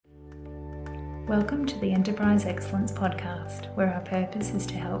Welcome to the Enterprise Excellence Podcast, where our purpose is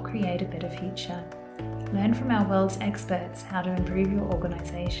to help create a better future. Learn from our world's experts how to improve your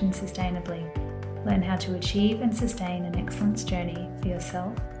organisation sustainably. Learn how to achieve and sustain an excellence journey for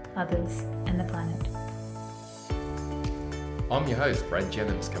yourself, others, and the planet. I'm your host, Brad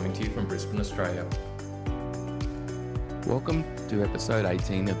Jennings, coming to you from Brisbane, Australia. Welcome to episode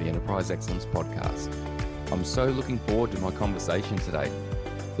 18 of the Enterprise Excellence Podcast. I'm so looking forward to my conversation today.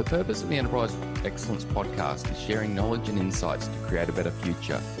 The purpose of the Enterprise Excellence Podcast is sharing knowledge and insights to create a better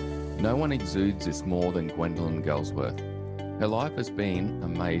future. No one exudes this more than Gwendolyn Galsworth. Her life has been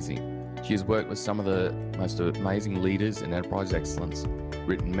amazing. She has worked with some of the most amazing leaders in enterprise excellence,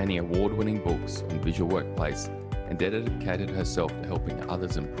 written many award-winning books on visual workplace, and dedicated herself to helping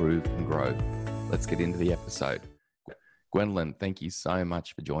others improve and grow. Let's get into the episode. Gwendolyn, thank you so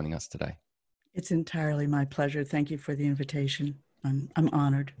much for joining us today. It's entirely my pleasure. Thank you for the invitation. I'm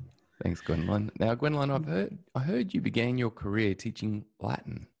honored. Thanks, Gwendolyn. Now, Gwendolyn, I heard you began your career teaching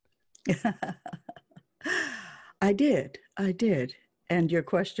Latin. I did. And your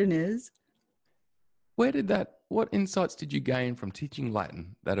question is? What insights did you gain from teaching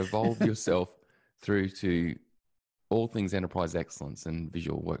Latin that evolved yourself through to all things enterprise excellence and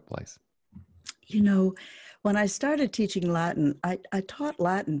visual workplace? You know, when I started teaching Latin, I taught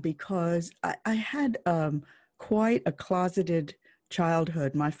Latin because I had quite a closeted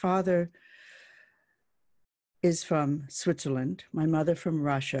childhood. My father is from Switzerland, my mother from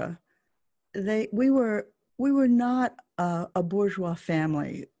Russia. We were not a bourgeois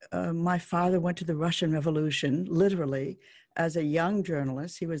family. My father went to the Russian Revolution, literally, as a young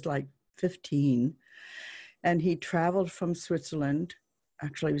journalist. He was like 15, and he traveled from Switzerland.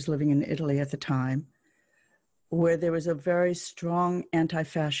 Actually, he was living in Italy at the time, where there was a very strong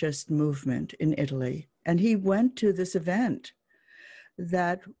anti-fascist movement in Italy. And he went to this event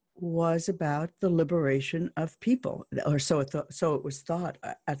that was about the liberation of people, or so it was thought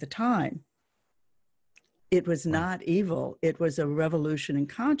at the time. It was not evil. It was a revolution in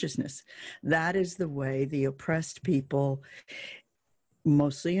consciousness. That is the way the oppressed people,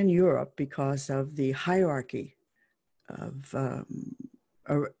 mostly in Europe, because of the hierarchy of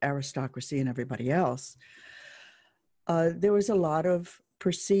aristocracy and everybody else, there was a lot of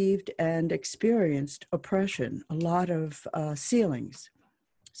perceived and experienced oppression, a lot of ceilings.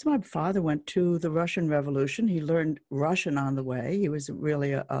 So my father went to the Russian Revolution. He learned Russian on the way. He was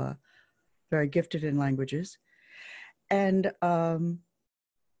really very gifted in languages. And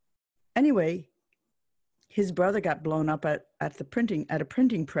anyway, his brother got blown up at a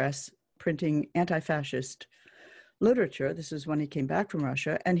printing press, printing anti-fascist literature. This is when he came back from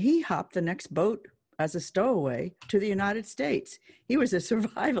Russia, and he hopped the next boat as a stowaway to the United States. He was a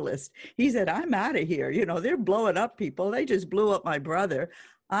survivalist. He said, I'm out of here. You know, they're blowing up people. They just blew up my brother.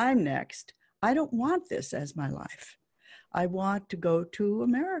 I'm next. I don't want this as my life. I want to go to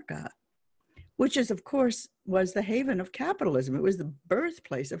America, which is, of course, was the haven of capitalism. It was the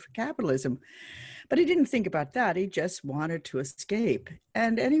birthplace of capitalism. But he didn't think about that. He just wanted to escape.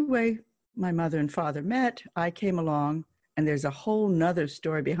 And anyway, my mother and father met. I came along. And there's a whole nother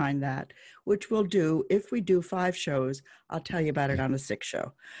story behind that, which we'll do. If we do 5 shows, I'll tell you about it on the 6th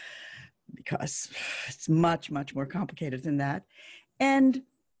show, because it's much, much more complicated than that. And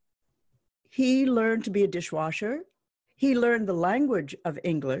he learned to be a dishwasher. He learned the language of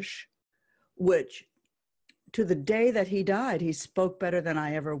English, which to the day that he died, he spoke better than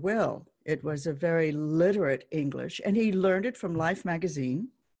I ever will. It was a very literate English. And he learned it from Life magazine.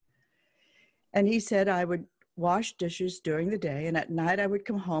 And he said I would wash dishes during the day, and at night I would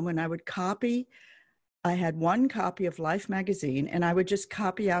come home and I would copy. I had 1 copy of Life magazine, and I would just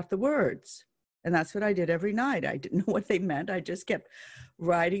copy out the words. And that's what I did every night. I didn't know what they meant. I just kept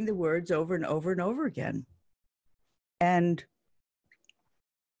writing the words over and over and over again. And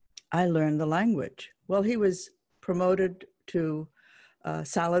I learned the language. Well, he was promoted to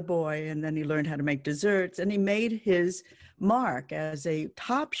salad boy, and then he learned how to make desserts, and he made his mark as a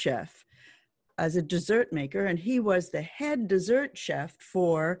top chef, as a dessert maker, and he was the head dessert chef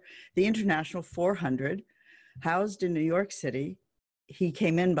for the International 400, housed in New York City. He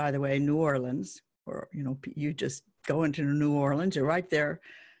came in, by the way, New Orleans, or, you know, you just go into New Orleans, you're right there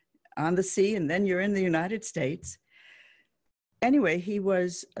on the sea, and then you're in the United States. Anyway, he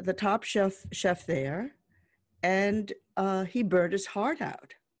was the top chef there, and he burned his heart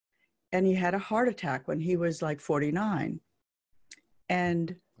out, and he had a heart attack when he was like 49.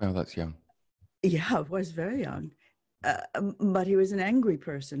 And Oh, that's young. yeah, I was very young. But he was an angry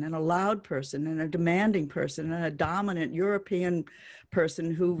person and a loud person and a demanding person and a dominant European person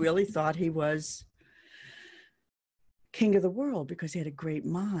who really thought he was king of the world because he had a great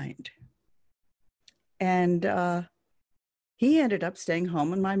mind. And he ended up staying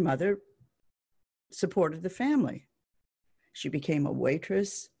home, and my mother supported the family. She became a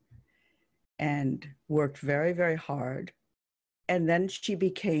waitress and worked very, very hard. And then she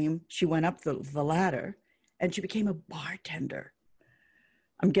went up the ladder, and she became a bartender.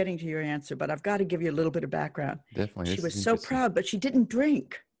 I'm getting to your answer, but I've got to give you a little bit of background. Definitely. She was so proud, but she didn't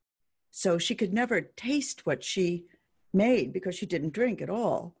drink. So she could never taste what she made because she didn't drink at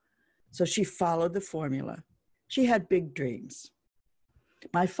all. So she followed the formula. She had big dreams.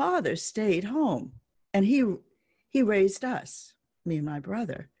 My father stayed home, and he raised us, me and my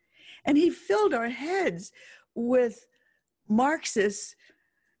brother. And he filled our heads with Marxist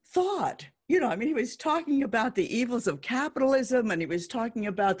thought. He was talking about the evils of capitalism, and he was talking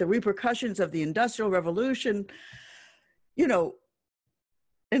about the repercussions of the Industrial Revolution,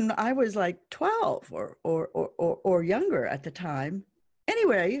 and I was like 12 or younger at the time.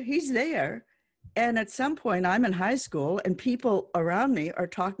 Anyway, he's there. And at some point, I'm in high school, and people around me are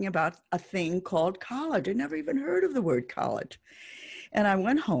talking about a thing called college. I never even heard of the word college. And I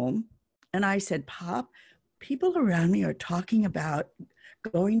went home, and I said, Pop, people around me are talking about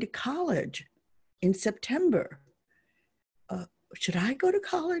going to college in September. Should I go to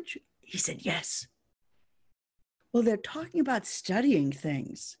college? He said, yes. Well, they're talking about studying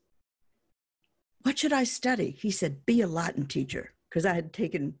things. What should I study? He said, be a Latin teacher, because I had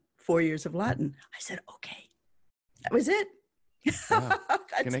taken 4 years of Latin. I said, okay. That was it. Wow.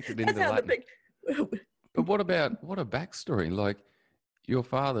 Connected into Latin. But what a backstory? Like, your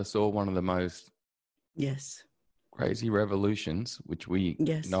father saw one of the most crazy revolutions, which we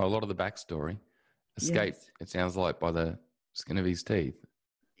know a lot of the backstory, escaped, it sounds like, by the skin of his teeth.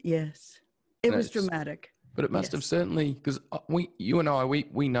 Yes. It was dramatic. But it must have certainly, because you and I,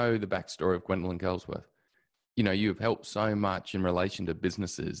 we know the backstory of Gwendolyn Kelsworth. You've helped so much in relation to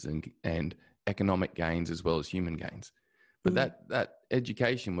businesses and economic gains as well as human gains. But that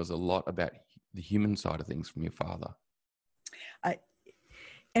education was a lot about the human side of things from your father.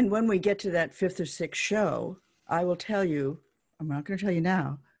 And when we get to that 5th or 6th show, I will tell you, I'm not going to tell you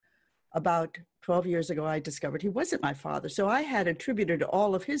now, about 12 years ago, I discovered he wasn't my father. So I had attributed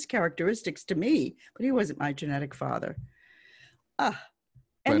all of his characteristics to me, but he wasn't my genetic father.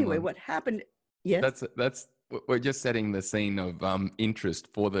 Anyway, what happened? Yes. We're just setting the scene of interest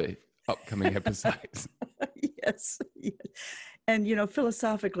for the upcoming episodes. Yes. And,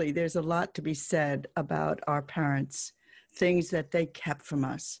 philosophically, there's a lot to be said about our parents, things that they kept from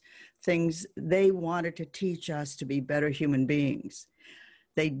us, things they wanted to teach us to be better human beings.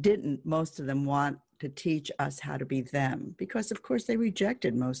 They didn't, most of them, want to teach us how to be them because, of course, they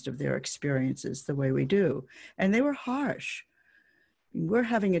rejected most of their experiences the way we do. And they were harsh. We're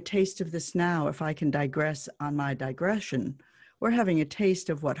having a taste of this now, if I can digress on my digression. We're having a taste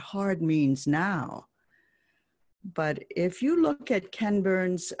of what hard means now. But if you look at Ken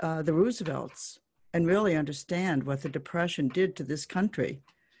Burns' The Roosevelts and really understand what the Depression did to this country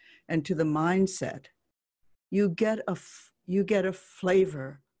and to the mindset, you get a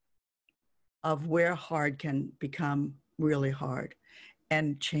flavor of where hard can become really hard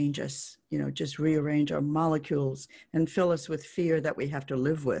and change us, just rearrange our molecules and fill us with fear that we have to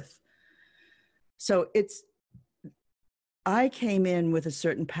live with. So I came in with a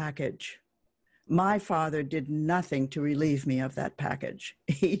certain package. My father did nothing to relieve me of that package.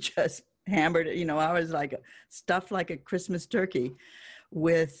 He just hammered it. I was stuffed like a Christmas turkey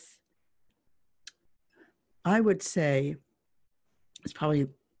with, I would say, it's probably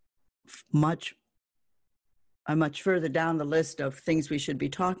much further down the list of things we should be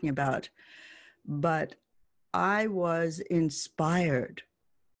talking about. But I was inspired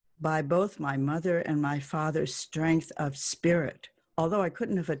by both my mother and my father's strength of spirit, although I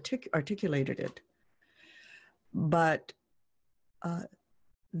couldn't have articulated it. But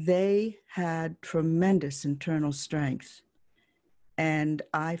they had tremendous internal strength. And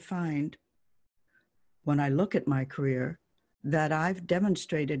I find, when I look at my career, that I've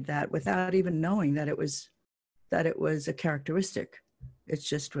demonstrated that without even knowing that it was a characteristic. It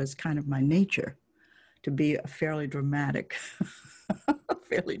just was kind of my nature to be a fairly dramatic,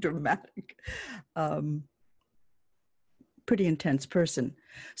 pretty intense person.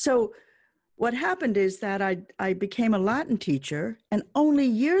 So what happened is that I became a Latin teacher, and only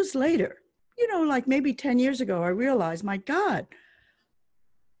years later, like maybe 10 years ago, I realized, my God,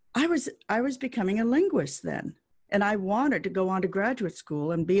 I was becoming a linguist then. And I wanted to go on to graduate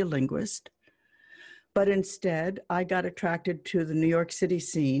school and be a linguist. But instead, I got attracted to the New York City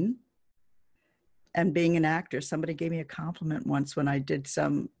scene and being an actor. Somebody gave me a compliment once when I did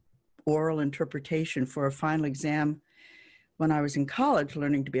some oral interpretation for a final exam when I was in college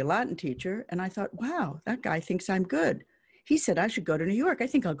learning to be a Latin teacher, and I thought, wow, that guy thinks I'm good. He said I should go to New York. I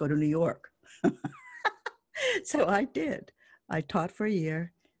think I'll go to New York. So I did. I taught for a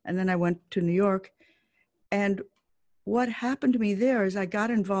year, and then I went to New York. And what happened to me there is I got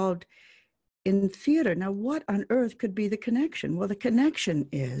involved in theater. Now, what on earth could be the connection? Well, the connection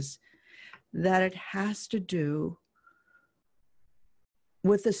is that it has to do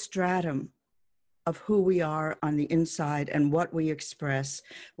with the stratum of who we are on the inside and what we express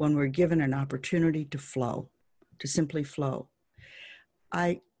when we're given an opportunity to flow, to simply flow.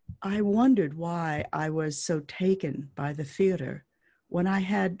 I wondered why I was so taken by the theater when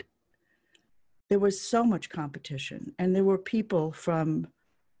there was so much competition, and there were people from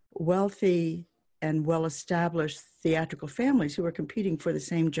wealthy and well-established theatrical families who were competing for the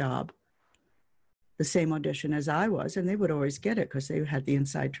same job, the same audition as I was, and they would always get it because they had the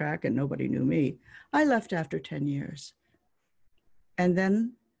inside track and nobody knew me. I left after 10 years. And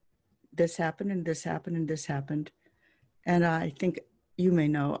then this happened, and this happened, and this happened. And I think you may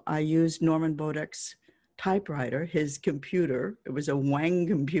know, I used Norman Bodek's typewriter, his computer. It was a Wang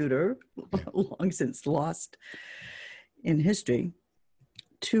computer, long since lost in history,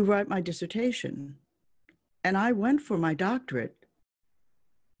 to write my dissertation. And I went for my doctorate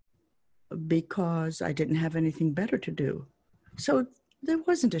because I didn't have anything better to do. So there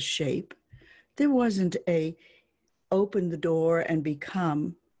wasn't a shape. There wasn't a open the door and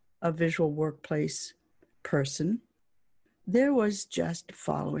become a visual workplace person. There was just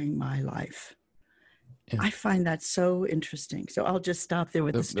following my life. Yeah. I find that so interesting. So I'll just stop there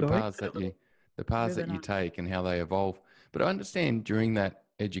with the story. The paths that you take and how they evolve. But I understand during that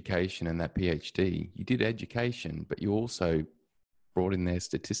education and that PhD, you did education, but you also brought in their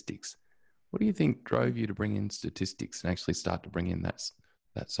statistics. What do you think drove you to bring in statistics and actually start to bring in that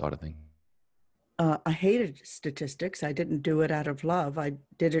side of things? I hated statistics. I didn't do it out of love. I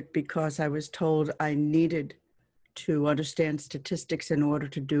did it because I was told I needed to understand statistics in order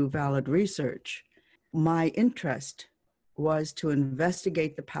to do valid research. My interest was to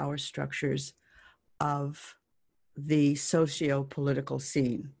investigate the power structures of the socio-political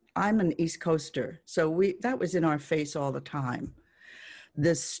scene. I'm an East Coaster, so that was in our face all the time,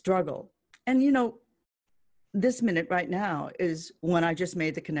 this struggle. And, you know, this minute right now is when I just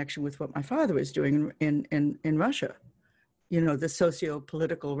made the connection with what my father was doing in Russia, you know, the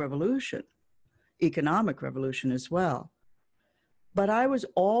socio-political revolution, economic revolution as well. But I was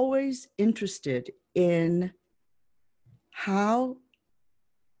always interested in how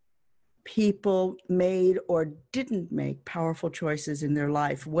people made or didn't make powerful choices in their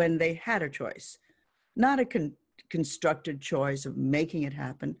life when they had a choice, not a constructed choice of making it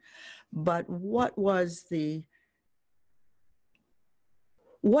happen, but what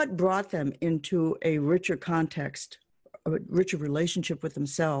brought them into a richer context, a richer relationship with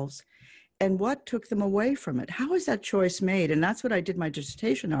themselves, and what took them away from it? How is that choice made? And that's what I did my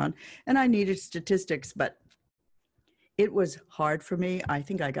dissertation on. And I needed statistics, but it was hard for me. I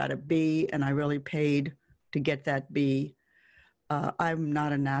think I got a B, and I really paid to get that B. I'm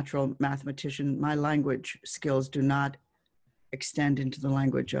not a natural mathematician. My language skills do not extend into the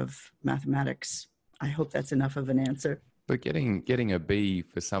language of mathematics. I hope that's enough of an answer. But getting a B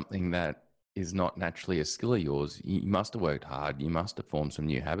for something that is not naturally a skill of yours, you must have worked hard. You must have formed some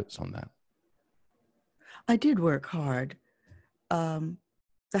new habits on that. I did work hard. The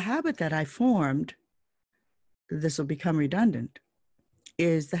habit that I formed, this will become redundant,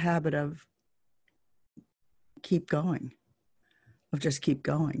 is the habit of keep going, of just keep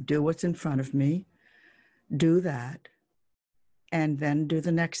going. Do what's in front of me, do that, and then do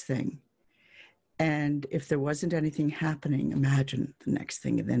the next thing. And if there wasn't anything happening, imagine the next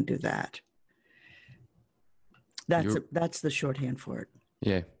thing and then do that. That's the shorthand for it.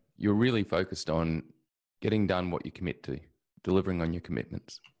 Yeah, you're really focused on getting done what you commit to, delivering on your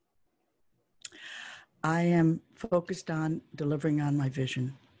commitments. I am focused on delivering on my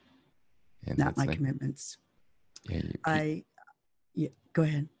vision, and not my commitments. Yeah, go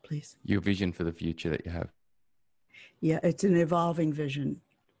ahead, please. Your vision for the future that you have. Yeah, it's an evolving vision.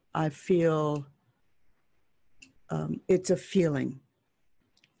 I feel it's a feeling.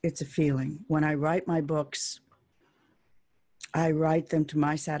 It's a feeling. When I write my books, I write them to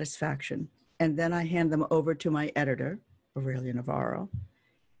my satisfaction, and then I hand them over to my editor, Aurelia Navarro,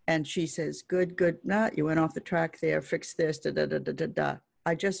 and she says, good, nah, you went off the track there, fix this, da.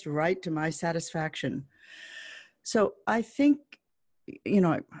 I just write to my satisfaction. So I think, you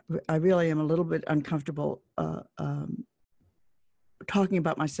know, I really am a little bit uncomfortable talking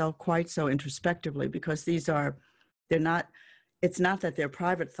about myself quite so introspectively, because they're not it's not that they're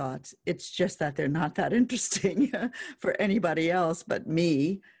private thoughts. It's just that they're not that interesting for anybody else but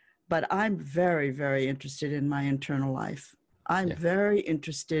me. But I'm very, very interested in my internal life. I'm very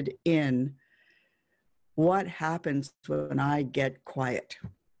interested in what happens when I get quiet.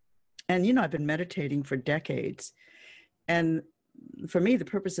 And, you know, I've been meditating for decades. And for me, the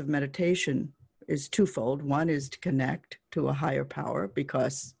purpose of meditation is twofold. One is to connect to a higher power,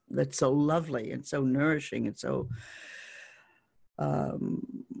 because that's so lovely and so nourishing and so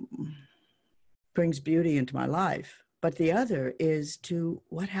brings beauty into my life. But the other is to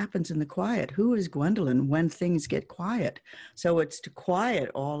what happens in the quiet. Who is Gwendolyn when things get quiet? So it's to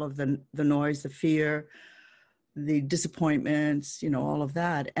quiet all of the noise, the fear, the disappointments, you know, all of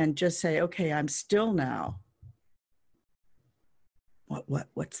that, and just say, okay, I'm still now.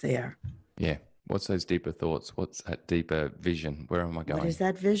 What's there? Yeah. What's those deeper thoughts? What's that deeper vision? Where am I going? What is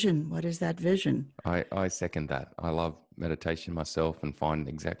that vision? What is that vision? I second that. I love meditation myself and find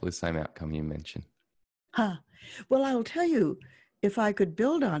exactly the same outcome you mentioned. Huh. Well, I'll tell you, if I could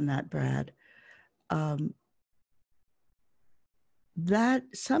build on that, Brad, that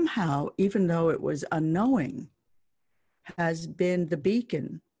somehow, even though it was unknowing, has been the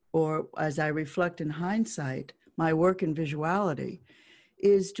beacon, or as I reflect in hindsight, my work in visuality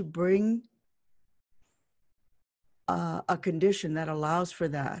is to bring a condition that allows for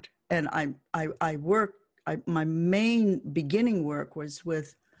that. And my main beginning work was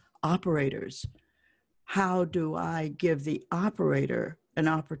with operators. How do I give the operator an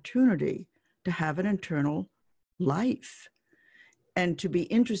opportunity to have an internal life and to be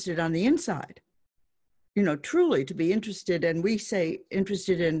interested on the inside? You know, truly to be interested, and we say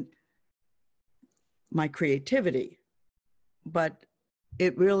interested in my creativity, but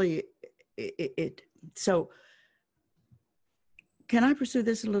it really, so can I pursue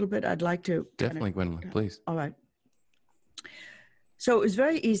this a little bit? I'd like to. Definitely, Gwendolyn, please. All right. So it was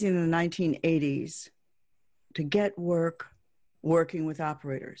very easy in the 1980s to get working with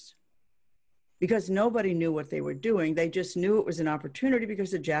operators, because nobody knew what they were doing. They just knew it was an opportunity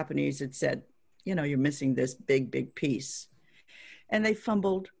because the Japanese had said, you know, you're missing this big piece. And they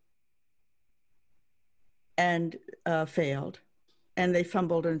fumbled and failed, and they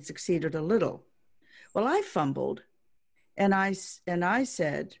fumbled and succeeded a little. Well, I fumbled, and I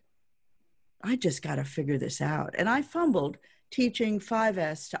said, I just got to figure this out. And I fumbled teaching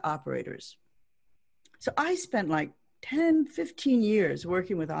 5S to operators. So I spent like 10, 15 years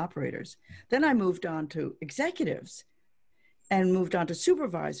working with operators. Then I moved on to executives and moved on to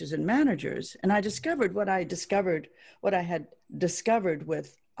supervisors and managers. And I discovered what I had discovered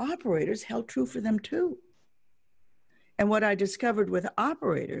with operators held true for them too. And what I discovered with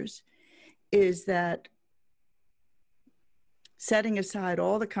operators is that, setting aside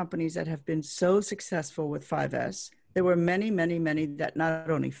all the companies that have been so successful with 5S, there were many that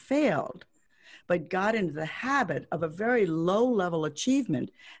not only failed, but got into the habit of a very low level achievement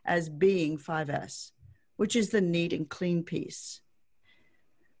as being 5S, which is the neat and clean piece.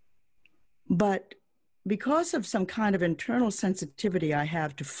 But because of some kind of internal sensitivity I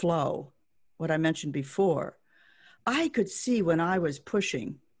have to flow, what I mentioned before, I could see when I was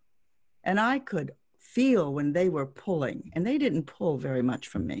pushing, and I could feel when they were pulling, and they didn't pull very much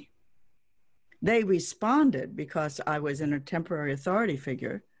from me. They responded because I was in a temporary authority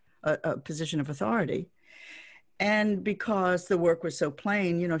figure, a position of authority. And because the work was so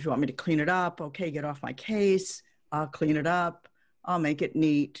plain, you know, if you want me to clean it up, okay, get off my case, I'll clean it up, I'll make it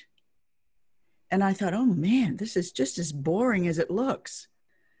neat. And I thought, oh man, this is just as boring as it looks.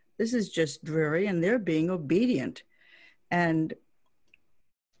 This is just dreary, and they're being obedient. And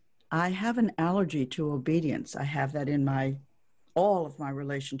I have an allergy to obedience. I have that in all of my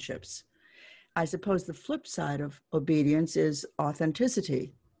relationships. I suppose the flip side of obedience is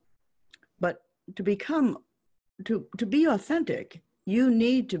authenticity. But to be authentic, you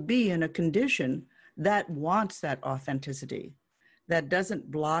need to be in a condition that wants that authenticity, that doesn't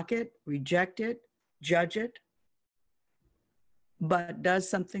block it, reject it, judge it, but does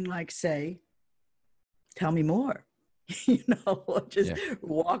something like say, tell me more. You know, just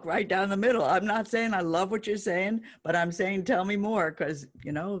walk right down the middle. I'm not saying I love what you're saying, but I'm saying, tell me more, because,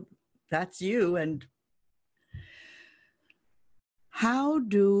 you know, that's you. And how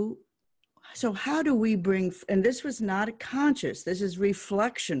do we bring, and this was not conscious, this is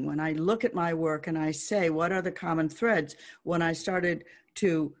reflection. When I look at my work and I say, what are the common threads? When I started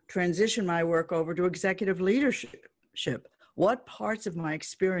to transition my work over to executive leadership, what parts of my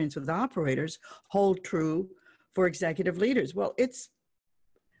experience with operators hold true for executive leaders? Well, it's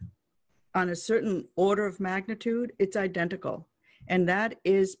on a certain order of magnitude, it's identical. And that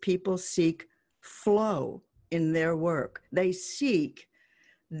is, people seek flow. in their work. They seek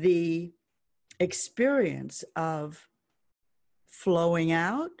the experience of flowing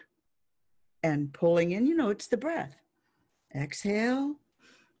out and pulling in. It's the breath. Exhale,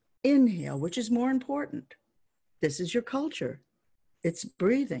 inhale, which is more important. This is your culture. It's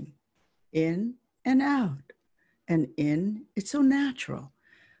breathing in and out. And in, it's so natural.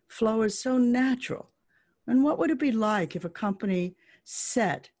 Flow is so natural. And what would it be like if a company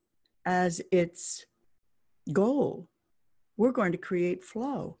set as its goal, we're going to create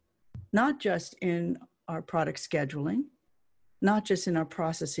flow, not just in our product scheduling, not just in our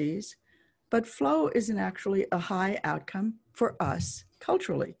processes, but flow isn't actually a high outcome for us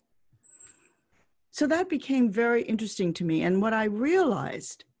culturally. So that became very interesting to me. And what I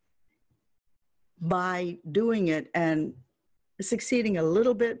realized by doing it and succeeding a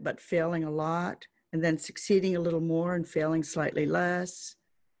little bit, but failing a lot, and then succeeding a little more and failing slightly less,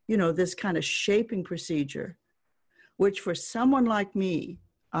 this kind of shaping procedure, which for someone like me,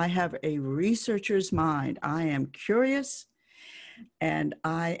 I have a researcher's mind. I am curious and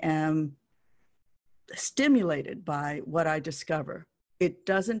I am stimulated by what I discover. It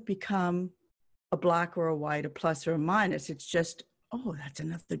doesn't become a black or a white, a plus or a minus. It's just, oh, that's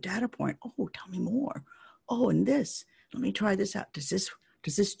another data point. Oh, tell me more. Oh, and this, let me try this out. Does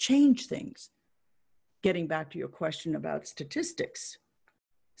this change things? Getting back to your question about statistics.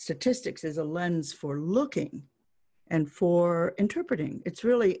 Statistics is a lens for looking and for interpreting. It's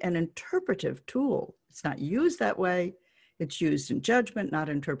really an interpretive tool. It's not used that way. It's used in judgment, not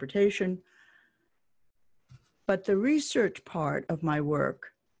interpretation. But the research part of my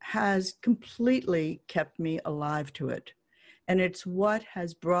work has completely kept me alive to it. And it's what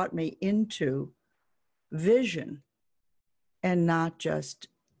has brought me into vision and not just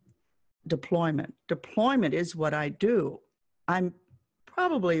deployment. Deployment is what I do. I'm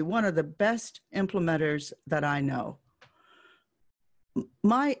probably one of the best implementers that I know.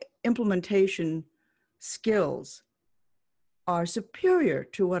 My implementation skills are superior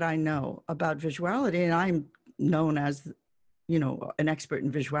to what I know about visuality, and I'm known as, an expert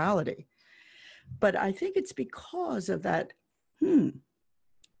in visuality. But I think it's because of that,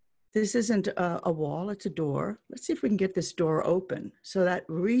 this isn't a wall, it's a door. Let's see if we can get this door open. So that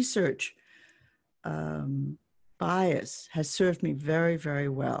research bias has served me very, very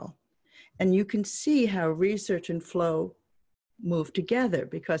well. And you can see how research and flow move together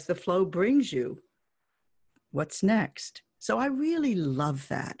because the flow brings you what's next. So I really love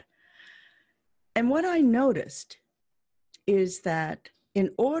that. And what I noticed is that in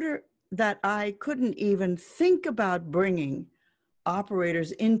order that I couldn't even think about bringing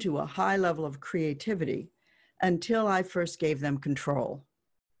operators into a high level of creativity until I first gave them control.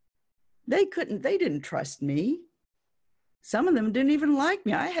 They didn't trust me. Some of them didn't even like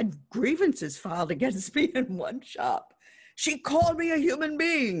me. I had grievances filed against me in one shop. She called me a human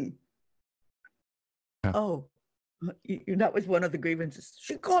being. Yeah. Oh, that was one of the grievances.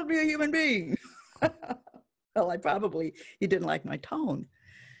 She called me a human being. Well, he didn't like my tone.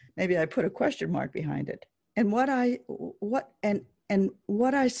 Maybe I put a question mark behind it. And what I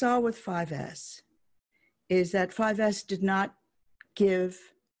saw with 5S is that 5S did not give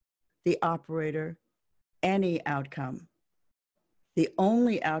the operator any outcome. The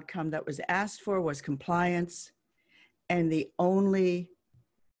only outcome that was asked for was compliance, and the only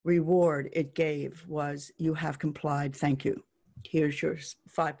reward it gave was, you have complied, thank you. Here's your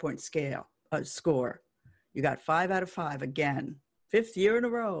 5-point score. You got 5 out of 5 again. 5th year in a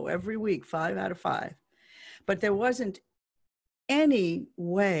row, every week, 5 out of 5. But there wasn't any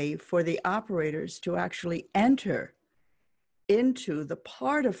way for the operators to actually enter into the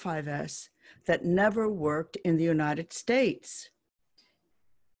part of 5S that never worked in the United States.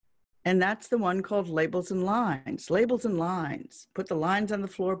 And that's the one called labels and lines. Labels and lines. Put the lines on the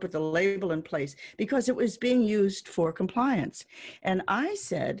floor, put the label in place, because it was being used for compliance. And I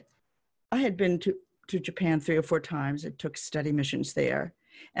said, I had been to Japan 3 or 4 times. I took study missions there.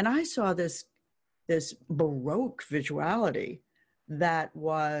 And I saw this Baroque visuality that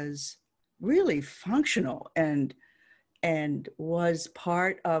was really functional and was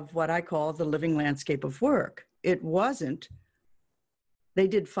part of what I call the living landscape of work. It wasn't. They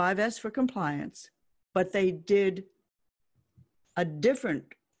did 5S for compliance, but they did a different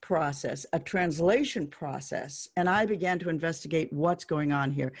process, a translation process. And I began to investigate what's going on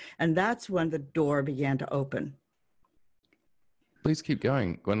here. And that's when the door began to open. Please keep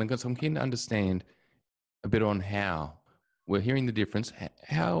going, Gwen, because I'm keen to understand a bit on how. We're hearing the difference.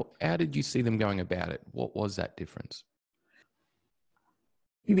 How did you see them going about it? What was that difference?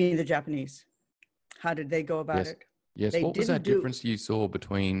 You mean the Japanese? How did they go about it? Yes. They What was that difference you saw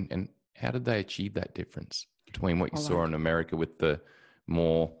between, and how did they achieve that difference? between what you saw in America with the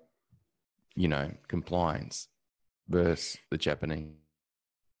more, compliance versus the Japanese?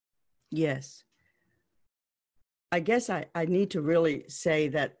 Yes. I guess I need to really say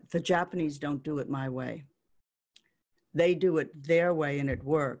that the Japanese don't do it my way. They do it their way and it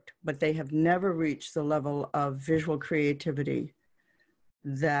worked, but they have never reached the level of visual creativity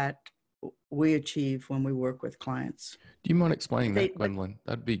that we achieve when we work with clients. Do you mind explaining that, Gwendolyn?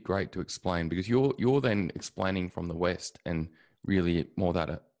 That'd be great to explain, because you're then explaining from the West and really more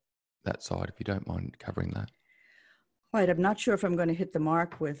that side, if you don't mind covering that. Right. I'm not sure if I'm going to hit the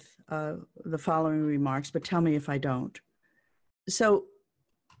mark with the following remarks, but tell me if I don't. So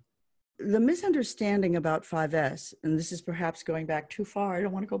the misunderstanding about 5S, and this is perhaps going back too far. I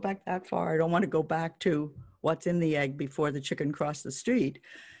don't want to go back that far. I don't want to go back to what's in the egg before the chicken crossed the street.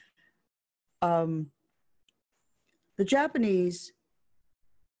 The Japanese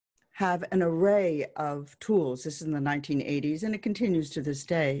have an array of tools. This is in the 1980s, and it continues to this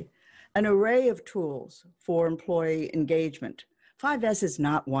day. An array of tools for employee engagement. 5S is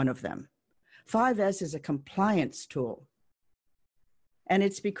not one of them. 5S is a compliance tool. And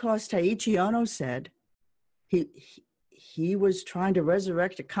it's because Taiichi Ohno said he was trying to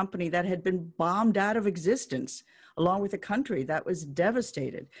resurrect a company that had been bombed out of existence, along with a country that was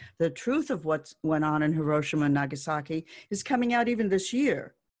devastated. The truth of what went on in Hiroshima and Nagasaki is coming out even this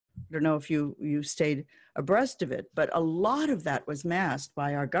year. I don't know if you stayed abreast of it, but a lot of that was masked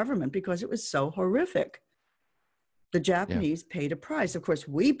by our government because it was so horrific. The Japanese paid a price. Of course,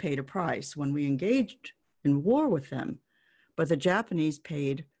 we paid a price when we engaged in war with them, but the Japanese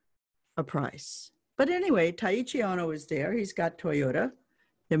paid a price. But anyway, Taiichi Ohno is there. He's got Toyota.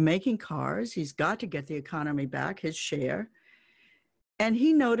 They're making cars. He's got to get the economy back, his share. And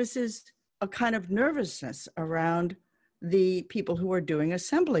he notices a kind of nervousness around the people who are doing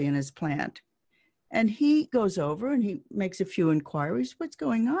assembly in his plant. And he goes over and he makes a few inquiries. What's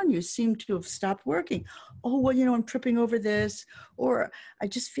going on? You seem to have stopped working. Oh, well, I'm tripping over this. Or I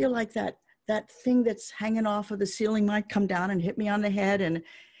just feel like that thing that's hanging off of the ceiling might come down and hit me on the head. And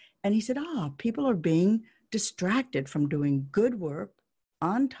he said, people are being distracted from doing good work,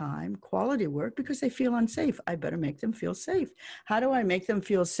 on time, quality work, because they feel unsafe. I better make them feel safe. How do I make them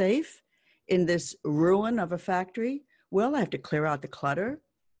feel safe in this ruin of a factory? Well, I have to clear out the clutter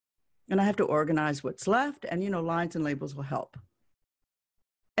and I have to organize what's left, and, lines and labels will help.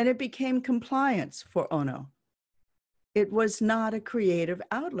 And it became compliance for Ohno. It was not a creative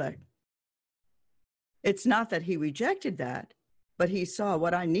outlet. It's not that he rejected that, but he saw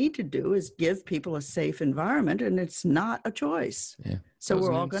what I need to do is give people a safe environment, and it's not a choice. Yeah. So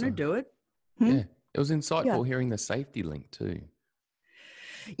we're all going to do it. Yeah. It was insightful hearing the safety link too.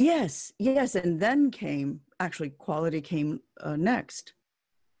 Yes. And then quality came next.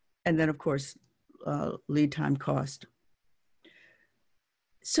 And then, of course, lead time cost.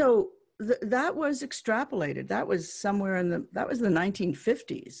 So that was extrapolated. That was somewhere that was the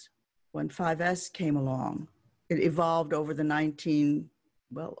 1950s when 5S came along. It evolved over the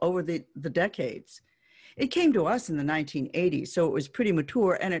decades. It came to us in the 1980s, so it was pretty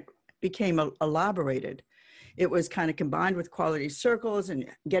mature, and it became elaborated. It was kind of combined with quality circles and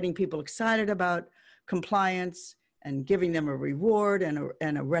getting people excited about compliance and giving them a reward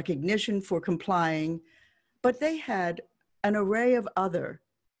and a recognition for complying. But they had an array of other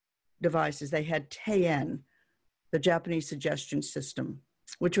devices. They had Teien, the Japanese suggestion system,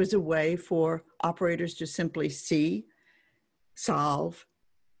 which was a way for operators to simply see, solve,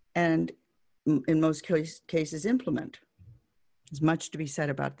 and in most cases implement. There's much to be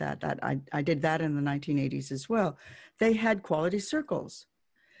said about that. I did that in the 1980s as well. They had quality circles.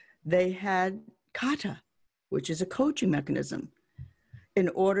 They had kata, which is a coaching mechanism, in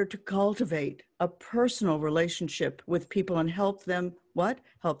order to cultivate a personal relationship with people and help them,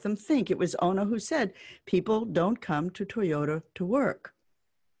 help them think. It was Ohno who said, people don't come to Toyota to work.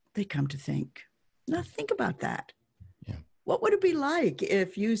 They come to think. Now think about that. Yeah. What would it be like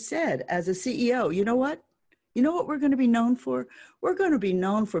if you said, as a CEO, you know what we're going to be known for? We're going to be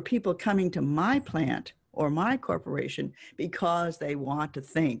known for people coming to my plant or my corporation because they want to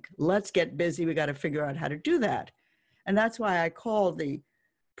think. Let's get busy. We got to figure out how to do that. And that's why I call the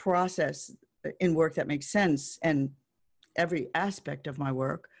process in work that makes sense, and every aspect of my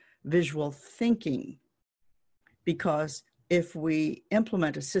work, visual thinking. Because if we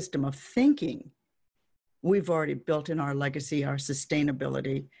implement a system of thinking, we've already built in our legacy, our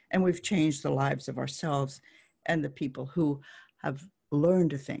sustainability, and we've changed the lives of ourselves and the people who have learned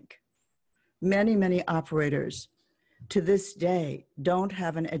to think. Many, many operators to this day don't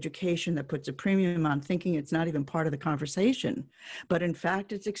have an education that puts a premium on thinking. It's not even part of the conversation, but in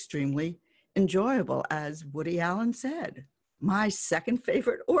fact, it's extremely enjoyable, as Woody Allen said. My second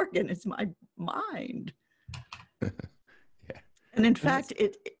favorite organ is my mind. Yeah. And in fact,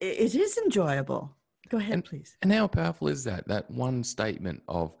 it is enjoyable. Go ahead, please. And how powerful is that? That one statement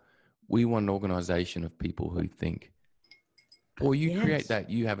of, we want an organization of people who think, or you create that,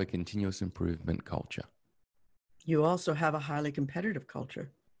 you have a continuous improvement culture. You also have a highly competitive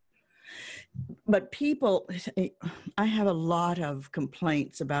culture. But people, I have a lot of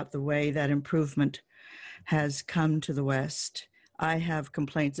complaints about the way that improvement has come to the West. I have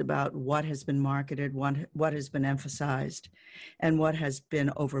complaints about what has been marketed, what has been emphasized, and what has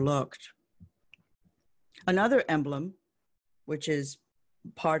been overlooked. Another emblem, which is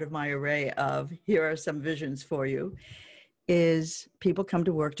part of my array of, here are some visions for you, is people come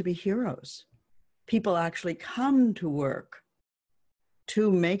to work to be heroes. People actually come to work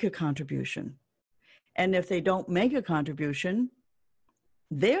to make a contribution. And if they don't make a contribution,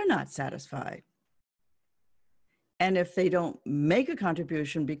 they're not satisfied. And if they don't make a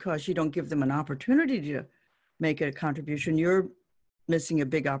contribution because you don't give them an opportunity to make a contribution, you're missing a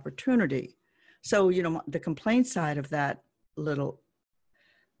big opportunity. So, you know, the complaint side of that little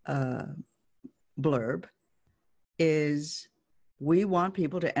blurb is, we want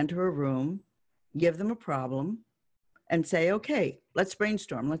people to enter a room, give them a problem, and say, okay, let's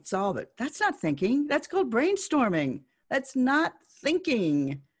brainstorm, let's solve it. That's not thinking. That's called brainstorming. That's not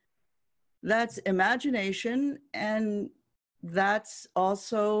thinking. That's imagination, and that's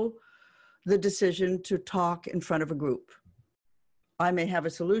also the decision to talk in front of a group. I may have a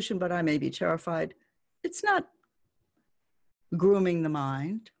solution, but I may be terrified. It's not grooming the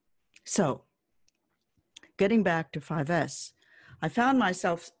mind. So, getting back to 5S, I found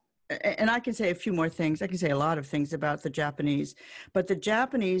myself, and I can say a few more things. I can say a lot of things about the Japanese, but the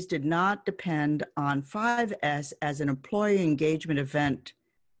Japanese did not depend on 5S as an employee engagement event.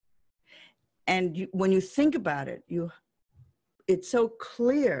 And when you think about it, it's so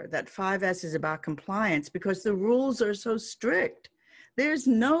clear that 5S is about compliance because the rules are so strict. There's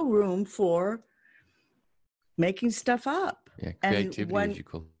no room for making stuff up. Yeah, creativity, as you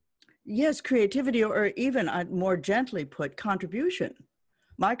call it. Yes, creativity, or even more gently put, contribution.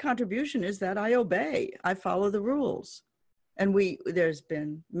 My contribution is that I obey, I follow the rules. And there's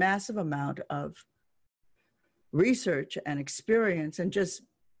been massive amount of research and experience and just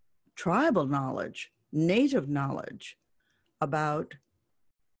tribal knowledge, native knowledge about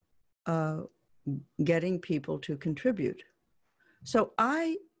getting people to contribute. So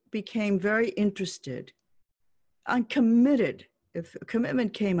I became very interested. I'm committed. If a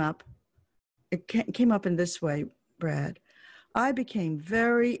commitment came up, it came up in this way, Brad. I became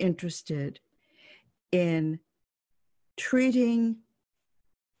very interested in treating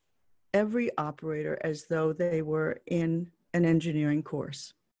every operator as though they were in an engineering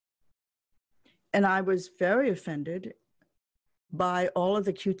course. And I was very offended by all of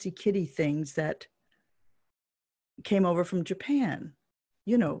the cutesy kitty things that came over from Japan.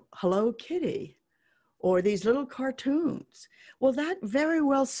 You know, Hello Kitty, or these little cartoons. Well, that very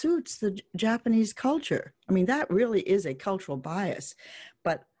well suits the Japanese culture. I mean, that really is a cultural bias.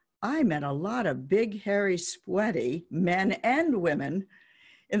 But I met a lot of big, hairy, sweaty men and women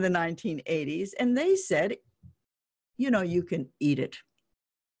in the 1980s, and they said, you know, you can eat it.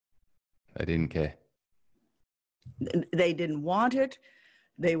 I didn't care. They didn't want it.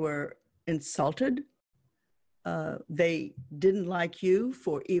 They were insulted. They didn't like you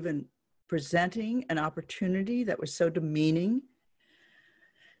for even presenting an opportunity that was so demeaning.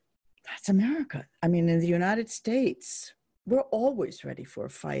 That's America. I mean, in the United States, we're always ready for a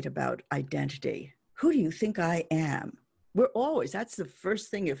fight about identity. Who do you think I am? That's the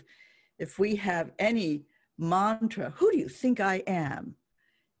first thing. If we have any mantra, who do you think I am?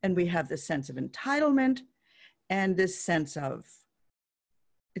 And we have this sense of entitlement and this sense of,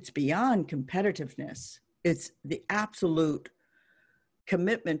 it's beyond competitiveness. It's the absolute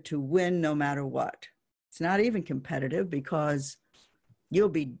commitment to win no matter what. It's not even competitive because you'll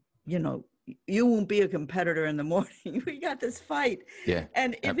be, you know, you won't be a competitor in the morning. We got this fight. Yeah.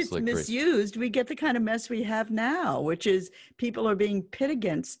 And if it's misused, we get the kind of mess we have now, which is people are being pit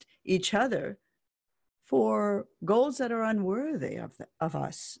against each other for goals that are unworthy of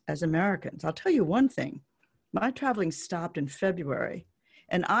us as Americans. I'll tell you one thing. My traveling stopped in February,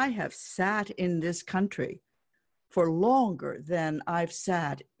 and I have sat in this country for longer than I've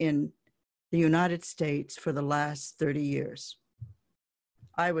sat in the United States for the last 30 years.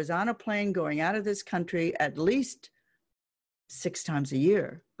 I was on a plane going out of this country at least 6 times a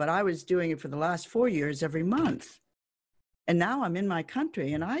year, but I was doing it for the last 4 years every month. And now I'm in my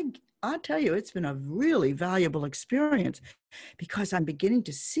country, and I'll tell you, it's been a really valuable experience because I'm beginning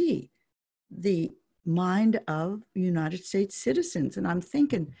to see the mind of United States citizens. And I'm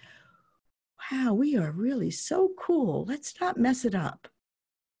thinking, wow, we are really so cool. Let's not mess it up.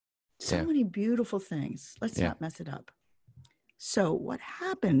 So many beautiful things. Let's not mess it up. So what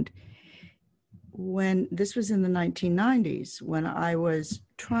happened when this was in the 1990s, when I was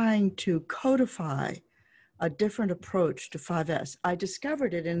trying to codify a different approach to 5S, I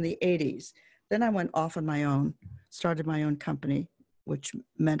discovered it in the 80s. Then I went off on my own, started my own company, which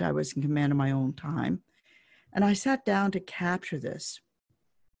meant I was in command of my own time. And I sat down to capture this.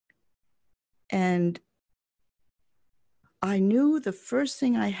 And I knew the first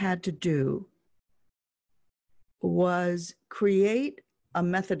thing I had to do was create a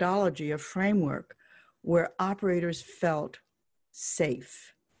methodology, a framework where operators felt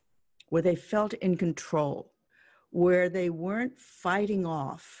safe, where they felt in control, where they weren't fighting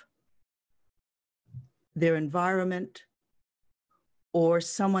off their environment or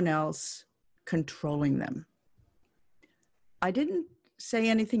someone else controlling them. I didn't say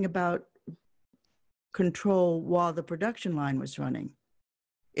anything about control while the production line was running.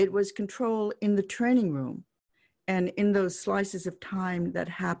 It was control in the training room and in those slices of time that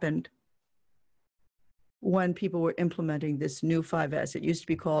happened when people were implementing this new 5S. It used to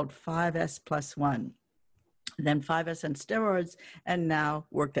be called 5S+1, then 5S on steroids, and now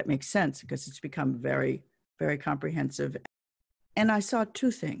work that makes sense because it's become very, very comprehensive. And I saw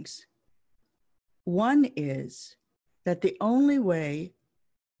two things. One is that the only way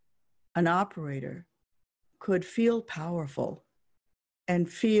an operator could feel powerful and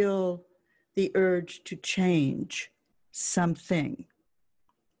feel the urge to change something,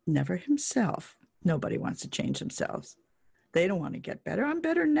 never himself. Nobody wants to change themselves. They don't want to get better. I'm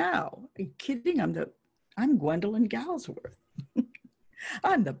better now. Are you kidding? I'm Gwendolyn Galsworth.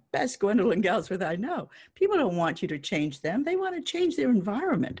 I'm the best Gwendolyn Galsworth I know. People don't want you to change them. They want to change their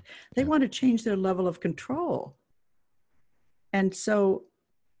environment. They want to change their level of control. And so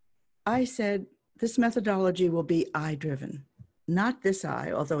I said, this methodology will be I-driven. Not this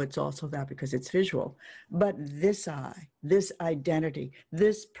I, although it's also that because it's visual, but this I, this identity,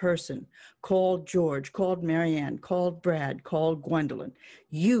 this person, called George, called Marianne, called Brad, called Gwendolyn.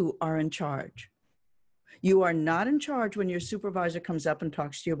 You are in charge. You are not in charge when your supervisor comes up and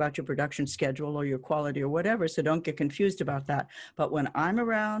talks to you about your production schedule or your quality or whatever, so don't get confused about that. But when I'm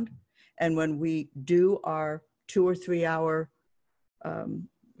around and when we do our 2 or 3 hour,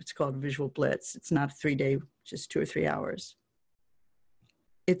 it's called visual blitz. It's not a 3-day, just 2 or 3 hours.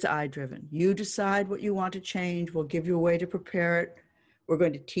 It's I-driven. You decide what you want to change. We'll give you a way to prepare it. We're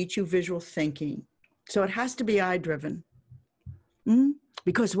going to teach you visual thinking. So it has to be I-driven.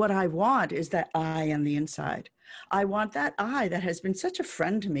 Because what I want is that I on the inside. I want that I that has been such a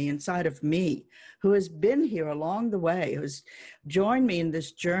friend to me inside of me, who has been here along the way, who's joined me in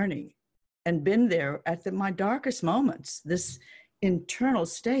this journey and been there at my darkest moments, this internal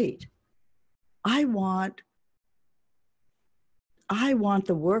state. I want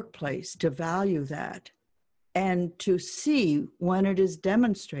the workplace to value that and to see when it is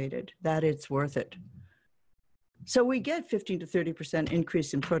demonstrated that it's worth it. So we get 15 to 30%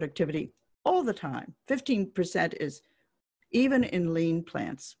 increase in productivity all the time. 15% is even in lean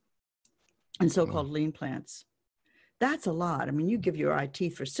plants and so-called lean plants. That's a lot. I mean, you give your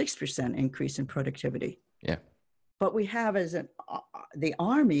IT for 6% increase in productivity. Yeah. But we have the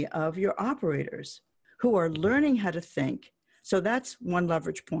army of your operators who are learning how to think. So that's one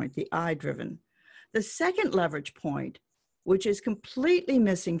leverage point, the I-driven. The second leverage point, which is completely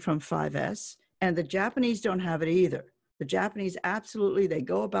missing from 5S, and the Japanese don't have it either. The Japanese absolutely, they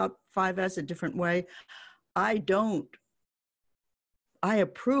go about 5S a different way. I don't. I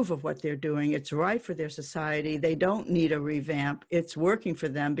approve of what they're doing. It's right for their society. They don't need a revamp. It's working for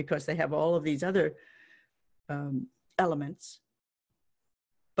them because they have all of these other elements.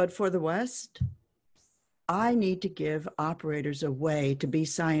 But for the West, I need to give operators a way to be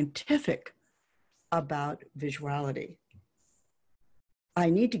scientific about visuality. I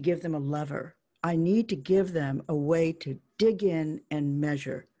need to give them a lever. I need to give them a way to dig in and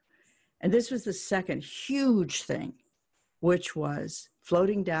measure. And this was the second huge thing, which was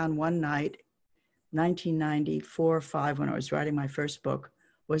floating down one night, 1994 or 5, when I was writing my first book,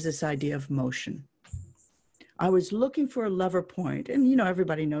 was this idea of motion. I was looking for a lever point, and you know,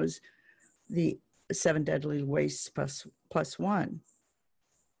 everybody knows the 7 deadly wastes plus 1.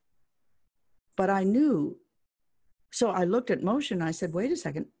 But I knew, so I looked at motion, I said, wait a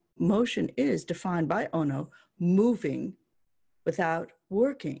second, motion is defined by Ono, moving without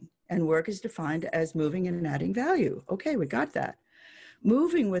working, and work is defined as moving and adding value. Okay, we got that.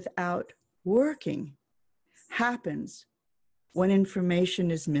 Moving without working happens when information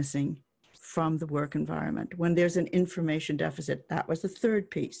is missing from the work environment. When there's an information deficit, that was the third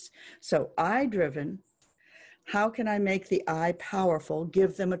piece. So I-driven, how can I make the I powerful,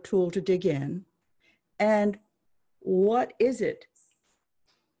 give them a tool to dig in? And what is it?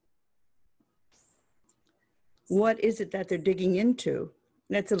 What is it that they're digging into?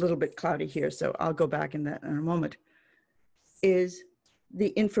 And it's a little bit cloudy here, so I'll go back in that in a moment. Is the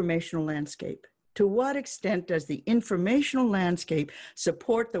informational landscape. To what extent does the informational landscape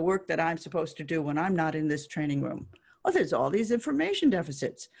support the work that I'm supposed to do when I'm not in this training room? Oh, there's all these information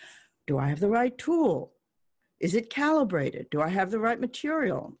deficits. Do I have the right tool? Is it calibrated? Do I have the right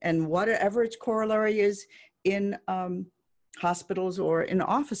material? And whatever its corollary is in hospitals or in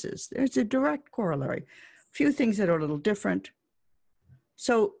offices, there's a direct corollary. A few things that are a little different.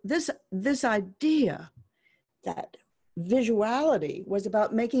 So this idea that visuality was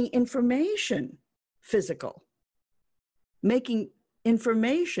about making information physical, making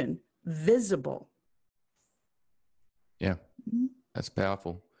information visible. Yeah, that's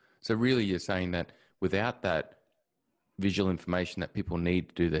powerful. So really you're saying that without that visual information that people need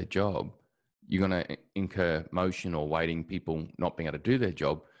to do their job, you're going to incur motion or waiting, people not being able to do their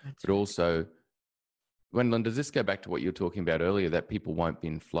job. That's but right. Also, Gwendolyn, does this go back to what you were talking about earlier, that people won't be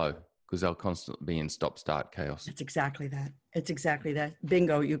in flow because they'll constantly be in stop-start chaos? It's exactly that. It's exactly that.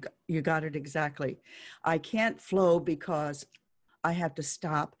 Bingo, you got it exactly. I can't flow because I have to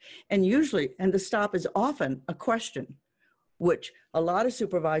stop. And the stop is often a question, which a lot of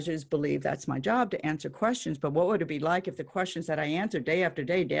supervisors believe that's my job to answer questions. But what would it be like if the questions that I answer day after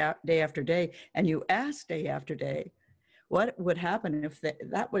day, day after day, and you ask day after day, what would happen if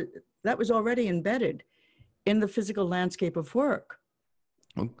that was already embedded in the physical landscape of work?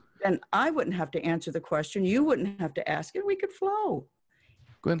 Okay. Then I wouldn't have to answer the question. You wouldn't have to ask it. We could flow.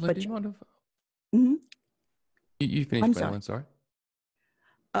 Gwendolyn, do you mind if... Mm-hmm. You finished, Gwendolyn, sorry.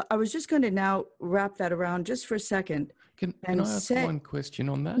 I was just going to now wrap that around just for a second. Can I ask one question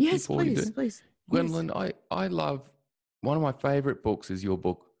on that? Yes, before please, you do? Please. Gwendolyn, Yes. I love, one of my favorite books is your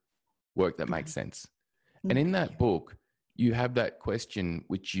book, Work That Makes Sense. And in that book, you have that question,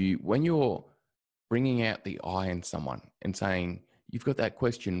 which when you're bringing out the I in someone and saying, you've got that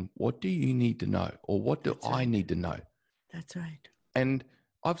question, what do you need to know? Or what do I need to know? That's right. And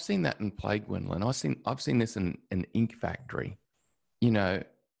I've seen that in play, Gwendolyn. I've seen this in an ink factory, a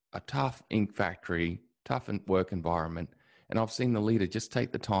tough ink factory, tough work environment. And I've seen the leader just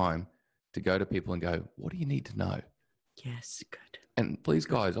take the time to go to people and go, what do you need to know? Yes, good. And please,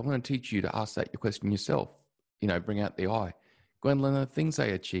 guys, I'm going to teach you to ask that question yourself. Bring out the I. Gwendolyn, the things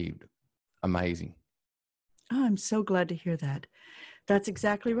they achieved, amazing. Oh, I'm so glad to hear that. That's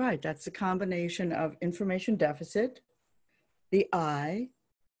exactly right. That's the combination of information deficit, the I,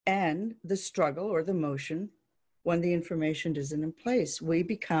 and the struggle or the motion when the information isn't in place. We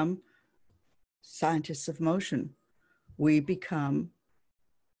become scientists of motion. We become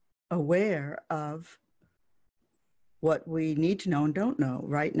aware of what we need to know and don't know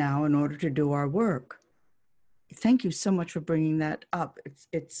right now in order to do our work. Thank you so much for bringing that up.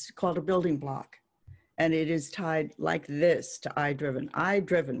 It's called a building block. And it is tied like this to I-driven.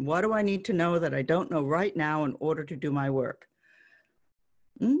 I-driven, what do I need to know that I don't know right now in order to do my work?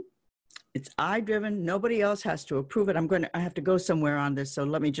 It's I-driven. Nobody else has to approve it. I have to go somewhere on this. So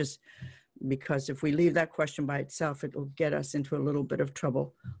let me because if we leave that question by itself, it will get us into a little bit of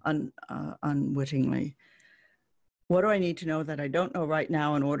trouble unwittingly. What do I need to know that I don't know right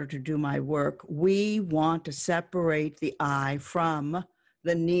now in order to do my work? We want to separate the I from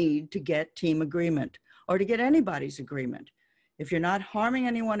the need to get team agreement or to get anybody's agreement. If you're not harming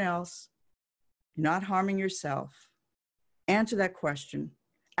anyone else, you're not harming yourself, answer that question,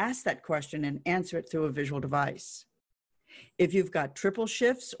 ask that question and answer it through a visual device. If you've got triple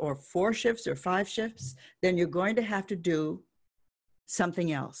shifts or 4 shifts or 5 shifts, then you're going to have to do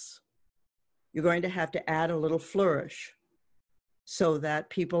something else. You're going to have to add a little flourish so that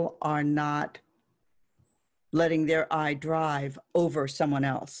people are not letting their I drive over someone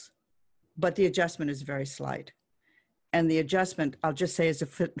else. But the adjustment is very slight. And the adjustment, I'll just say as a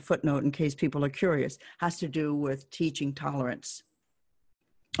footnote in case people are curious, has to do with teaching tolerance.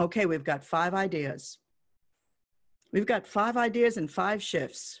 Okay, we've got 5 ideas. We've got 5 ideas and 5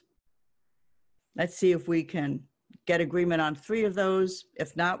 shifts. Let's see if we can get agreement on 3 of those.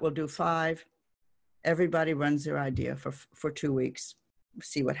 If not, we'll do 5. Everybody runs their idea for 2 weeks.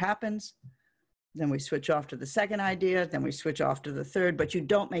 See what happens. Then we switch off to the second idea. Then we switch off to the third. But you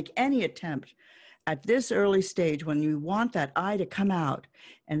don't make any attempt at this early stage when you want that I to come out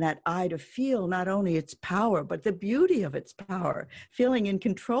and that I to feel not only its power, but the beauty of its power, feeling in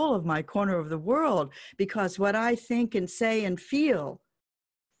control of my corner of the world, because what I think and say and feel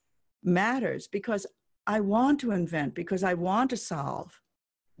matters because I want to invent, because I want to solve.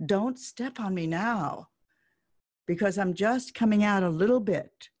 Don't step on me now because I'm just coming out a little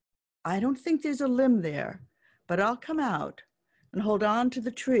bit. I don't think there's a limb there, but I'll come out and hold on to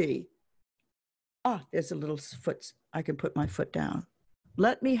the tree. Ah, there's a little foot. I can put my foot down.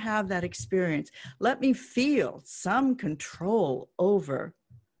 Let me have that experience. Let me feel some control over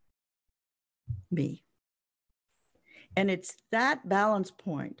me. And it's that balance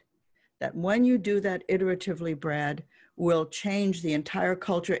point that when you do that iteratively, Brad, will change the entire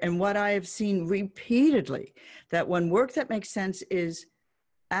culture. And what I have seen repeatedly, that when work that makes sense is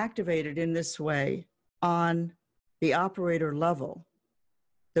activated in this way on the operator level,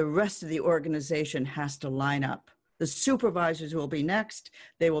 the rest of the organization has to line up. The supervisors will be next.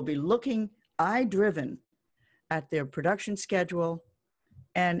 They will be looking eye-driven at their production schedule.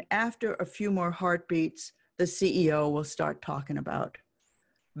 And after a few more heartbeats, the CEO will start talking about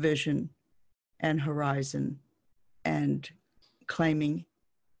vision and horizon and claiming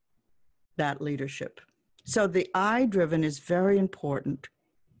that leadership. So the eye-driven is very important.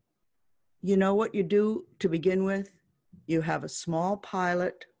 You know what you do to begin with? You have a small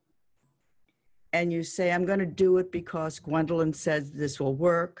pilot and you say, I'm going to do it because Gwendolyn says this will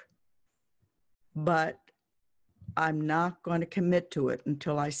work, but I'm not going to commit to it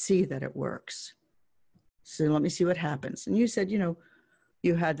until I see that it works. So let me see what happens. And you said,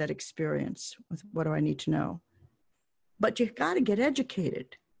 you had that experience with what do I need to know? But you got to get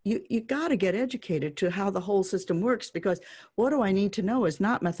educated. You got to get educated to how the whole system works, because what do I need to know is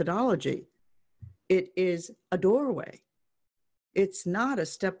not methodology. It is a doorway. It's not a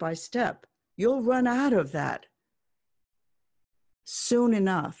step-by-step. You'll run out of that soon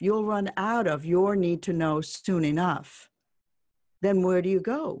enough. You'll run out of your need to know soon enough. Then where do you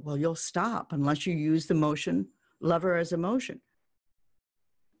go? Well, you'll stop unless you use the motion lever as a motion.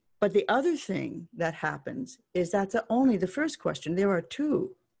 But the other thing that happens is that's only the first question. There are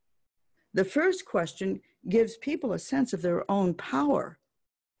two. The first question gives people a sense of their own power.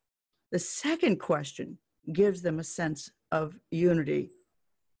 The second question gives them a sense of unity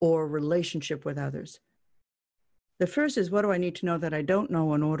or relationship with others. The first is, what do I need to know that I don't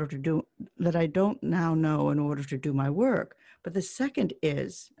know in order to do, that I don't now know in order to do my work? But the second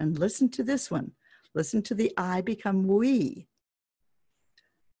is, and listen to this one, listen to the I become we.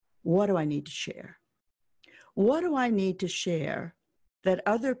 What do I need to share? What do I need to share that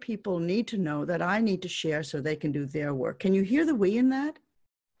other people need to know that I need to share so they can do their work? Can you hear the we in that?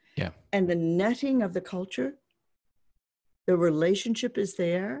 Yeah. And the netting of the culture, the relationship is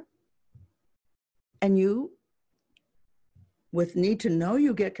there. And you, with need to know,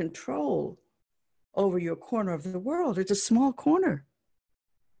 you get control over your corner of the world. It's a small corner.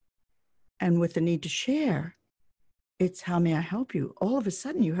 And with the need to share, it's how may I help you? All of a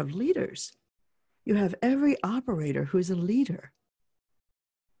sudden you have leaders. You have every operator who's a leader.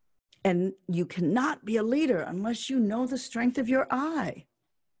 And you cannot be a leader unless you know the strength of your I.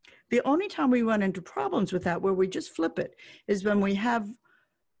 The only time we run into problems with that, where we just flip it, is when we have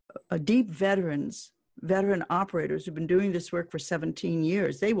deep veteran operators who've been doing this work for 17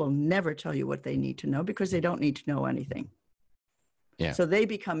 years. They will never tell you what they need to know because they don't need to know anything. Yeah. So they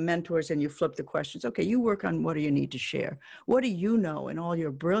become mentors and you flip the questions. Okay, you work on what do you need to share? What do you know in all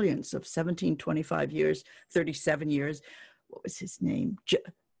your brilliance of 17, 25 years, 37 years? What was his name?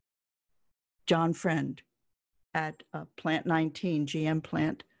 John Friend at Plant 19, GM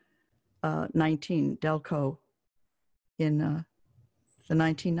Plant 19, Delco in the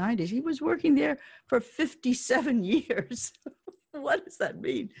 1990s. He was working there for 57 years. What does that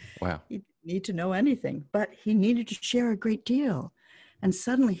mean? Wow. He didn't need to know anything, but he needed to share a great deal. And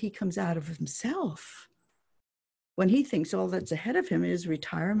suddenly he comes out of himself. When he thinks all that's ahead of him is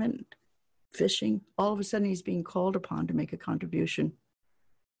retirement, fishing, all of a sudden he's being called upon to make a contribution,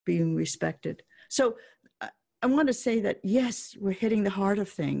 being respected. So I want to say that, yes, we're hitting the heart of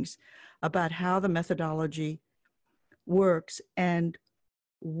things about how the methodology works. And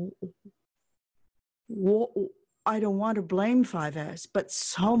I don't want to blame 5S, but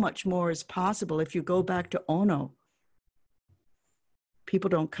so much more is possible. If you go back to Ono, people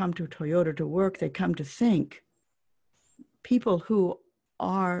don't come to Toyota to work, they come to think. People who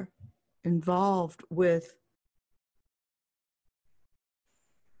are involved with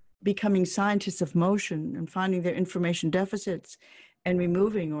becoming scientists of motion and finding their information deficits and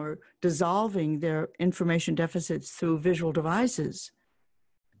removing or dissolving their information deficits through visual devices.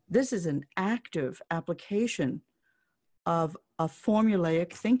 This is an active application of a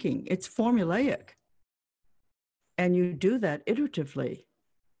formulaic thinking. It's formulaic. And you do that iteratively.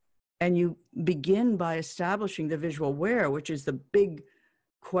 And you begin by establishing the visual where, which is the big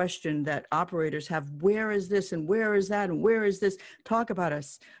question that operators have. Where is this and where is that and where is this? Talk about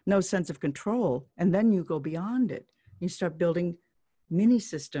us, no sense of control. And then you go beyond it. You start building mini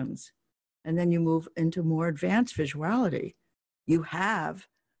systems, and then you move into more advanced visuality. You have,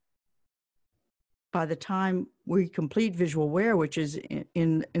 by the time we complete visual aware, which is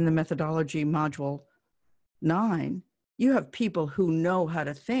in the methodology module 9, you have people who know how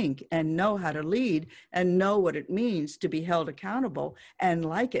to think and know how to lead and know what it means to be held accountable and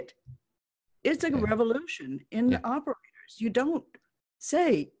like it. It's like a revolution in the operators. You don't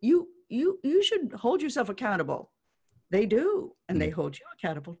say, you should hold yourself accountable. They do, and they hold you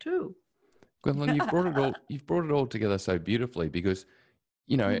accountable too. Gwendolyn, you've brought it all together so beautifully, because,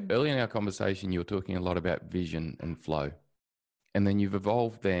 you know, early in our conversation, you were talking a lot about vision and flow, and then you've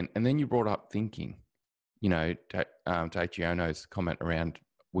evolved then, and then you brought up thinking, you know, Taiichi Ohno's comment around,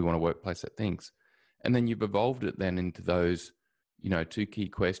 we want a workplace that thinks, and then you've evolved it then into those, you know, 2 key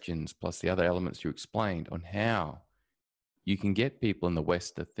questions plus the other elements you explained on how you can get people in the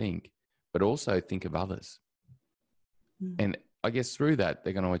West to think, but also think of others. And I guess through that,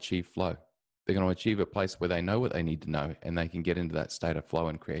 they're going to achieve flow. They're going to achieve a place where they know what they need to know, and they can get into that state of flow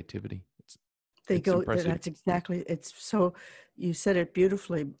and creativity. It's impressive. That's exactly, it's so, you said it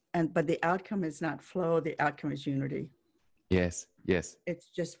beautifully, but the outcome is not flow, the outcome is unity. Yes. It's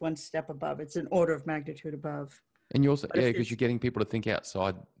just one step above. It's an order of magnitude above. And you also, because you're getting people to think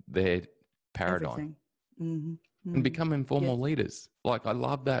outside their paradigm and become informal leaders. Like, I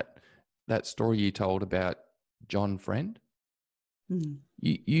love that story you told about John Friend.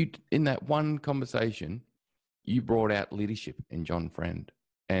 You in that one conversation, you brought out leadership in John Friend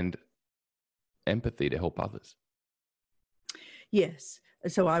and empathy to help others. Yes.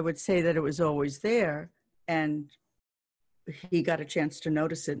 So I would say that it was always there, and he got a chance to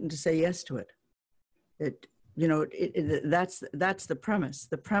notice it and to say yes to it. That's the premise.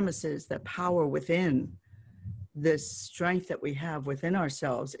 The premise is that power within, this strength that we have within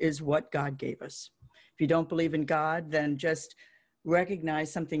ourselves, is what God gave us. If you don't believe in God, then just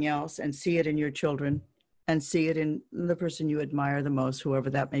recognize something else and see it in your children and see it in the person you admire the most, whoever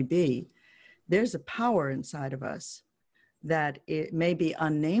that may be. There's a power inside of us that it may be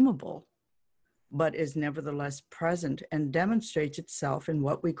unnameable, but is nevertheless present and demonstrates itself in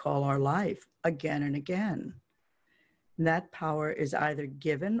what we call our life again and again. And that power is either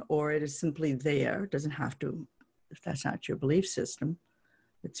given or it is simply there. It doesn't have to, if that's not your belief system,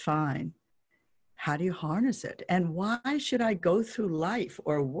 it's fine. How do you harness it? And why should I go through life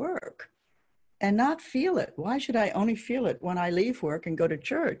or work and not feel it? Why should I only feel it when I leave work and go to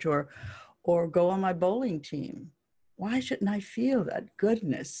church or go on my bowling team? Why shouldn't I feel that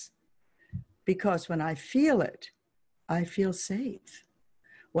goodness? Because when I feel it, I feel safe.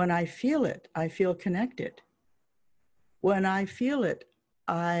 When I feel it, I feel connected. When I feel it,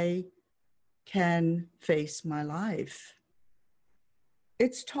 I can face my life.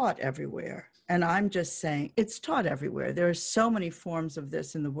 It's taught everywhere. And I'm just saying, it's taught everywhere. There are so many forms of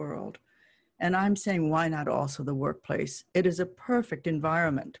this in the world. And I'm saying, why not also the workplace? It is a perfect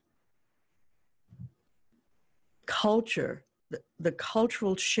environment. Culture, the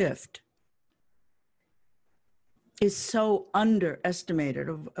cultural shift is so underestimated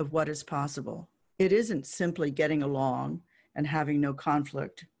of what is possible. It isn't simply getting along and having no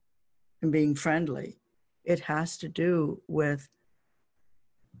conflict and being friendly. It has to do with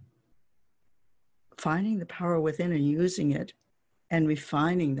finding the power within and using it and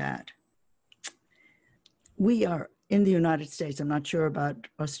refining that. We are in the United States, I'm not sure about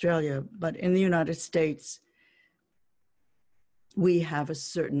Australia, but in the United States, we have a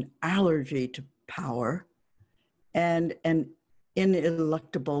certain allergy to power and an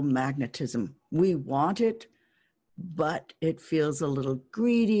ineluctable magnetism. We want it, but it feels a little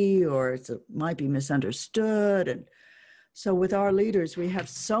greedy, or it might be misunderstood. And so with our leaders, we have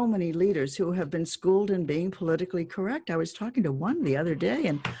so many leaders who have been schooled in being politically correct. I was talking to one the other day,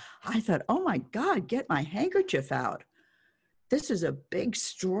 and I thought, oh my God, get my handkerchief out. This is a big,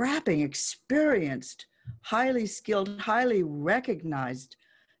 strapping, experienced, highly skilled, highly recognized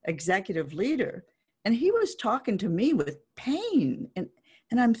executive leader. And he was talking to me with pain.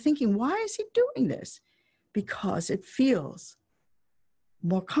 And I'm thinking, why is he doing this? Because it feels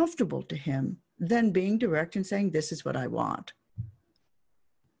more comfortable to him than being direct and saying, this is what I want.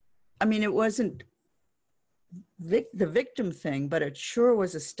 I mean, it wasn't the victim thing, but it sure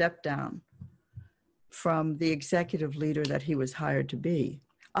was a step down from the executive leader that he was hired to be.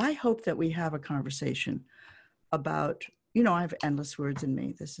 I hope that we have a conversation about, I have endless words in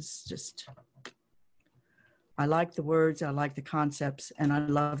me. This is just, I like the words, I like the concepts, and I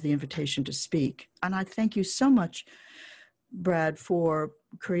love the invitation to speak. And I thank you so much Brad, for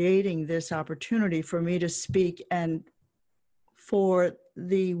creating this opportunity for me to speak, and for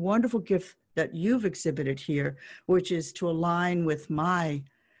the wonderful gift that you've exhibited here, which is to align with my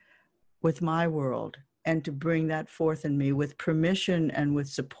world and to bring that forth in me with permission and with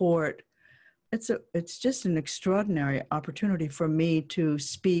support. It's just an extraordinary opportunity for me to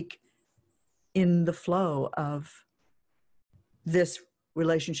speak in the flow of this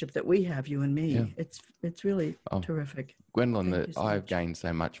relationship that we have, you and me. Yeah. It's really terrific. Gwendolyn, I've gained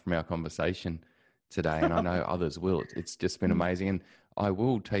so much from our conversation today, and I know others will. It's just been amazing. And I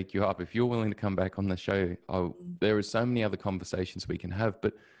will take you up if you're willing to come back on the show. There are so many other conversations we can have.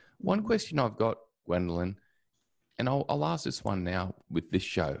 But one question I've got, Gwendolyn, and I'll ask this one now with this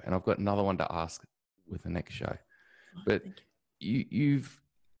show, and I've got another one to ask with the next show. But you've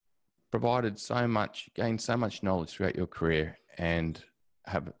provided so much, gained so much knowledge throughout your career, and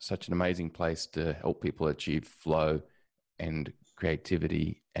have such an amazing place to help people achieve flow and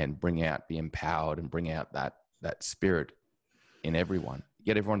creativity and be empowered and bring out that spirit in everyone,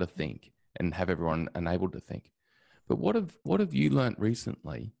 get everyone to think and have everyone enabled to think. But what have you learned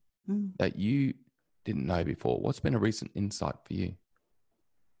recently that you didn't know before? What's been a recent insight for you?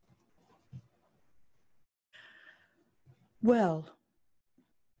 Well,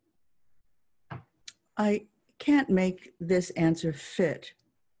 I can't make this answer fit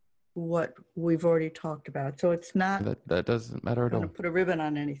what we've already talked about. So it's not... That doesn't matter at all. I'm going to put a ribbon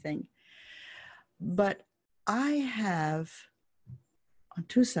on anything. But I have, on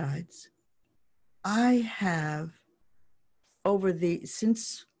two sides, I have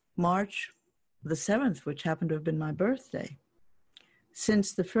since March the 7th, which happened to have been my birthday,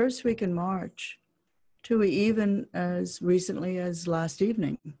 since the first week in March to even as recently as last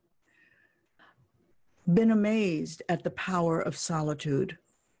evening, been amazed at the power of solitude.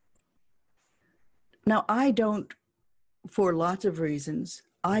 Now, for lots of reasons,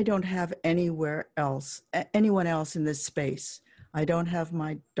 I don't have anyone else in this space. I don't have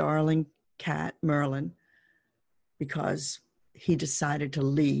my darling cat, Merlin, because he decided to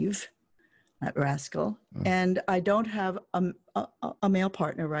leave, that rascal. And I don't have a male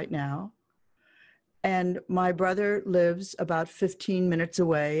partner right now. And my brother lives about 15 minutes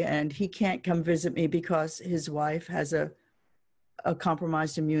away, and he can't come visit me because his wife has a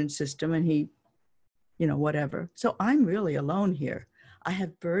compromised immune system, and he, whatever. So I'm really alone here. I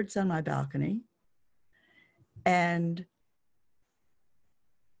have birds on my balcony. And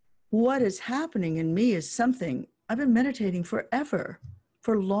what is happening in me is something I've been meditating forever,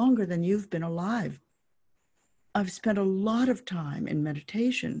 for longer than you've been alive. I've spent a lot of time in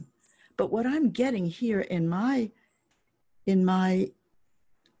meditation. But what I'm getting here in my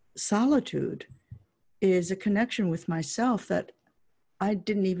solitude is a connection with myself that I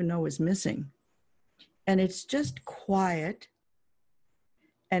didn't even know was missing. And it's just quiet,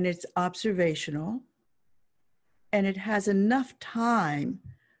 and it's observational, and it has enough time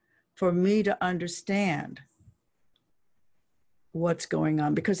for me to understand what's going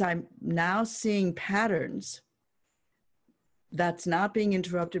on, because I'm now seeing patterns that's not being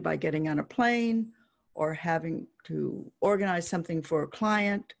interrupted by getting on a plane or having to organize something for a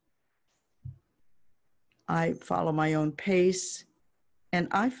client. I follow my own pace, and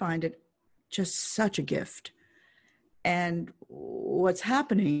I find it just such a gift. And what's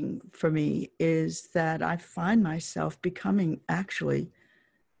happening for me is that I find myself becoming actually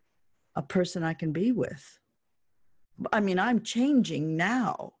a person I can be with. I mean, I'm changing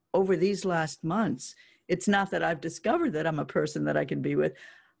now over these last months. It's not that I've discovered that I'm a person that I can be with.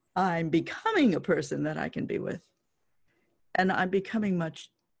 I'm becoming a person that I can be with. And I'm becoming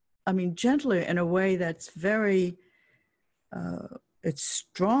gentler in a way that's very, it's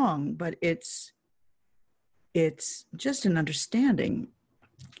strong, but it's just an understanding.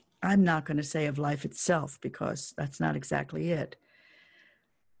 I'm not going to say of life itself, because that's not exactly it.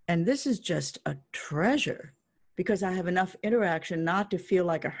 And this is just a treasure, because I have enough interaction not to feel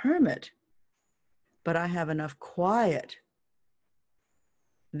like a hermit, but I have enough quiet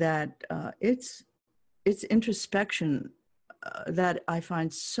that it's introspection that I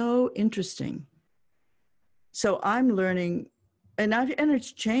find so interesting. So I'm learning, and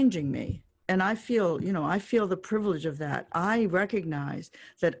it's changing me. And I feel the privilege of that. I recognize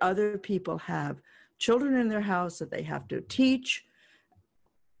that other people have children in their house that they have to teach,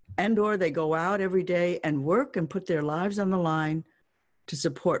 or they go out every day and work and put their lives on the line to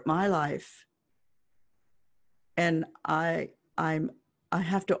support my life. And I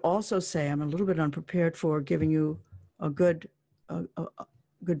have to also say I'm a little bit unprepared for giving you a good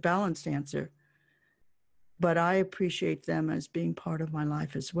balanced answer, but I appreciate them as being part of my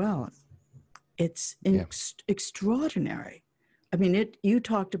life as well. It's extraordinary. I mean, you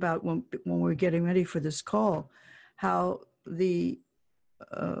talked about when we were getting ready for this call, how the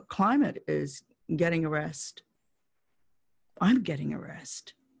climate is getting a rest. I'm getting a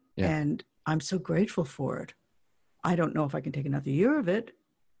rest. Yeah. And I'm so grateful for it. I don't know if I can take another year of it,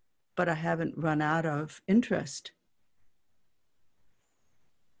 but I haven't run out of interest.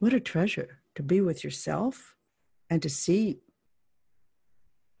 What a treasure to be with yourself and to see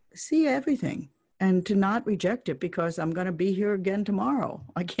everything and to not reject it, because I'm going to be here again tomorrow.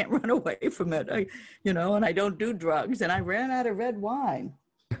 I can't run away from it, and I don't do drugs, and I ran out of red wine.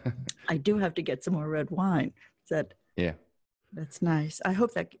 I do have to get some more red wine. That's nice. I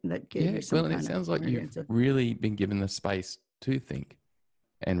hope that gave you some well, and it sounds like you've really been given the space to think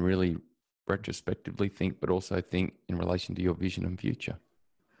and really retrospectively think, but also think in relation to your vision and future.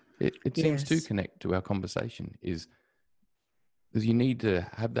 It seems to connect to our conversation, is because you need to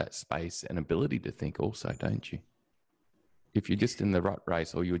have that space and ability to think also, don't you? If you're just in the rut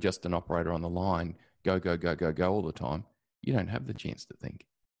race, or you're just an operator on the line, go all the time, you don't have the chance to think.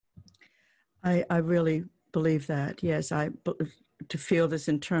 I really believe that. Yes, to feel this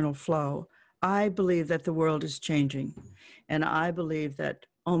internal flow. I believe that the world is changing, and I believe that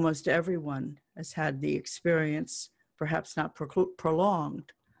almost everyone has had the experience, perhaps not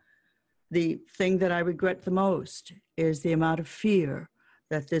prolonged. The thing that I regret the most is the amount of fear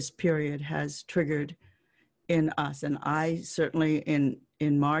that this period has triggered in us. And I certainly, in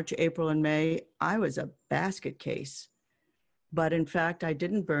March, April, and May, I was a basket case. But in fact, I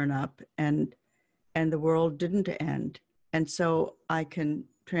didn't burn up, and the world didn't end. And so I can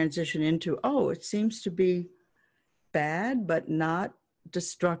transition into, it seems to be bad, but not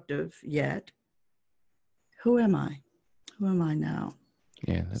destructive yet. Who am I? Who am I now?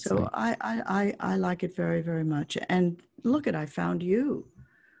 Yeah, that's so I like it very, very much. And look I found you.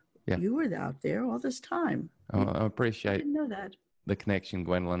 Yeah. You were out there all this time. I appreciate I didn't know that. The connection,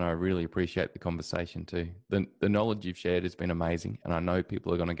 Gwendolyn. I really appreciate the conversation too. The knowledge you've shared has been amazing, and I know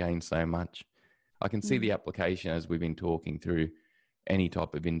people are going to gain so much. I can see the application as we've been talking through any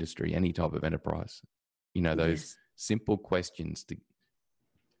type of industry, any type of enterprise. Those simple questions to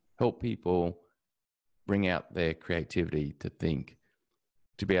help people bring out their creativity, to think,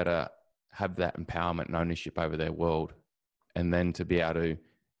 to be able to have that empowerment and ownership over their world, and then to be able to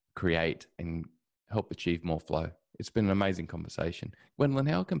create and help achieve more flow. It's been an amazing conversation. Gwendolyn,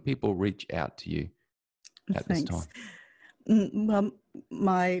 how can people reach out to you at this time? Well,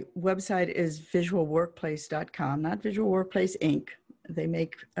 my website is visualworkplace.com, not Visual Workplace Inc. They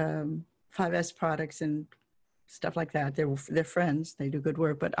make 5S products and stuff like that. They're friends. They do good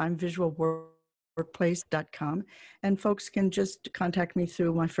work, but I'm visualworkplace.com. And folks can just contact me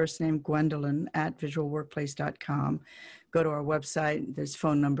through my first name, Gwendolyn, at visualworkplace.com. Go to our website. There's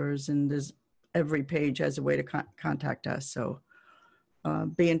phone numbers, and there's every page has a way to contact us. So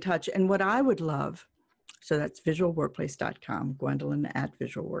be in touch. And what I would love, so that's visualworkplace.com, Gwendolyn at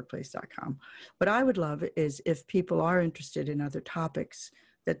visualworkplace.com. What I would love is if people are interested in other topics,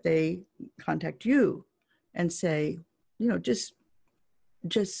 that they contact you and say, just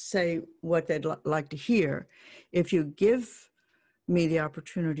say what they'd like to hear. If you give me the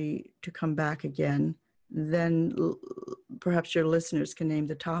opportunity to come back again, then perhaps your listeners can name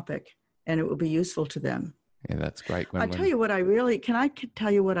the topic, and it will be useful to them. Yeah, that's great, Gwendolyn. I'll tell you what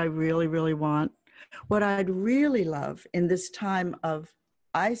I really want? What I'd really love in this time of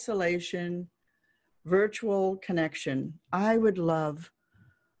isolation, virtual connection, I would love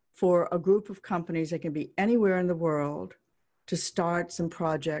for a group of companies that can be anywhere in the world to start some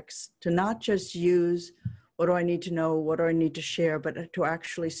projects, to not just use what do I need to know, what do I need to share, but to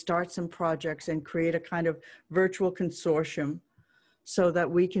actually start some projects and create a kind of virtual consortium so that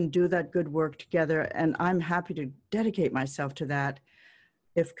we can do that good work together. And I'm happy to dedicate myself to that.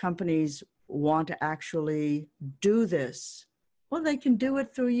 If companies want to actually do this, well, they can do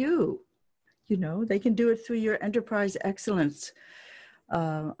it through you. They can do it through your enterprise excellence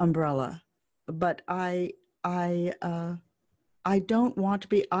umbrella. But I don't want to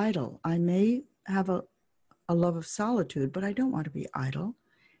be idle. I may have a love of solitude, but I don't want to be idle.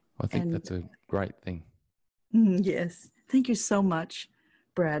 I think that's a great thing. Yes. Thank you so much,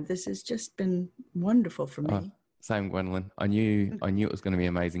 Brad. This has just been wonderful for me. Same, Gwendolyn. I knew it was going to be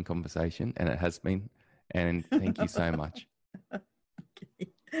an amazing conversation, and it has been. And thank you so much.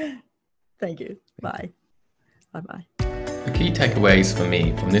 Okay. Thank you. Bye. Bye-bye. The key takeaways for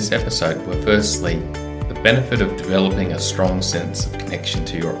me from this episode were, firstly, the benefit of developing a strong sense of connection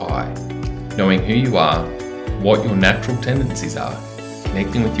to your I, knowing who you are, what your natural tendencies are,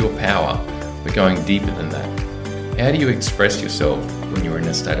 connecting with your power, but going deeper than that. How do you express yourself when you're in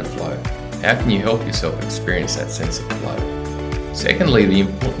a state of flow? how can you help yourself experience that sense of flow? Secondly, the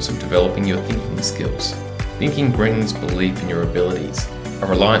importance of developing your thinking skills. Thinking brings belief in your abilities. A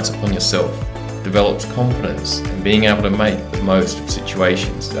reliance upon yourself develops confidence and being able to make the most of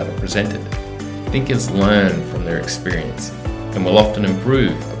situations that are presented. Thinkers learn from their experience and will often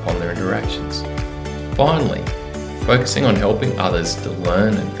improve upon their interactions. Finally, focusing on helping others to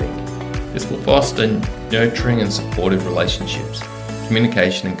learn and think. This will foster nurturing and supportive relationships,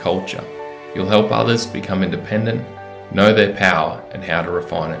 communication and culture. You'll help others become independent, know their power and how to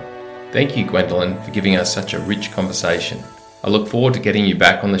refine it. Thank you, Gwendolyn, for giving us such a rich conversation. I look forward to getting you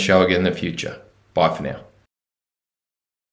back on the show again in the future. Bye for now.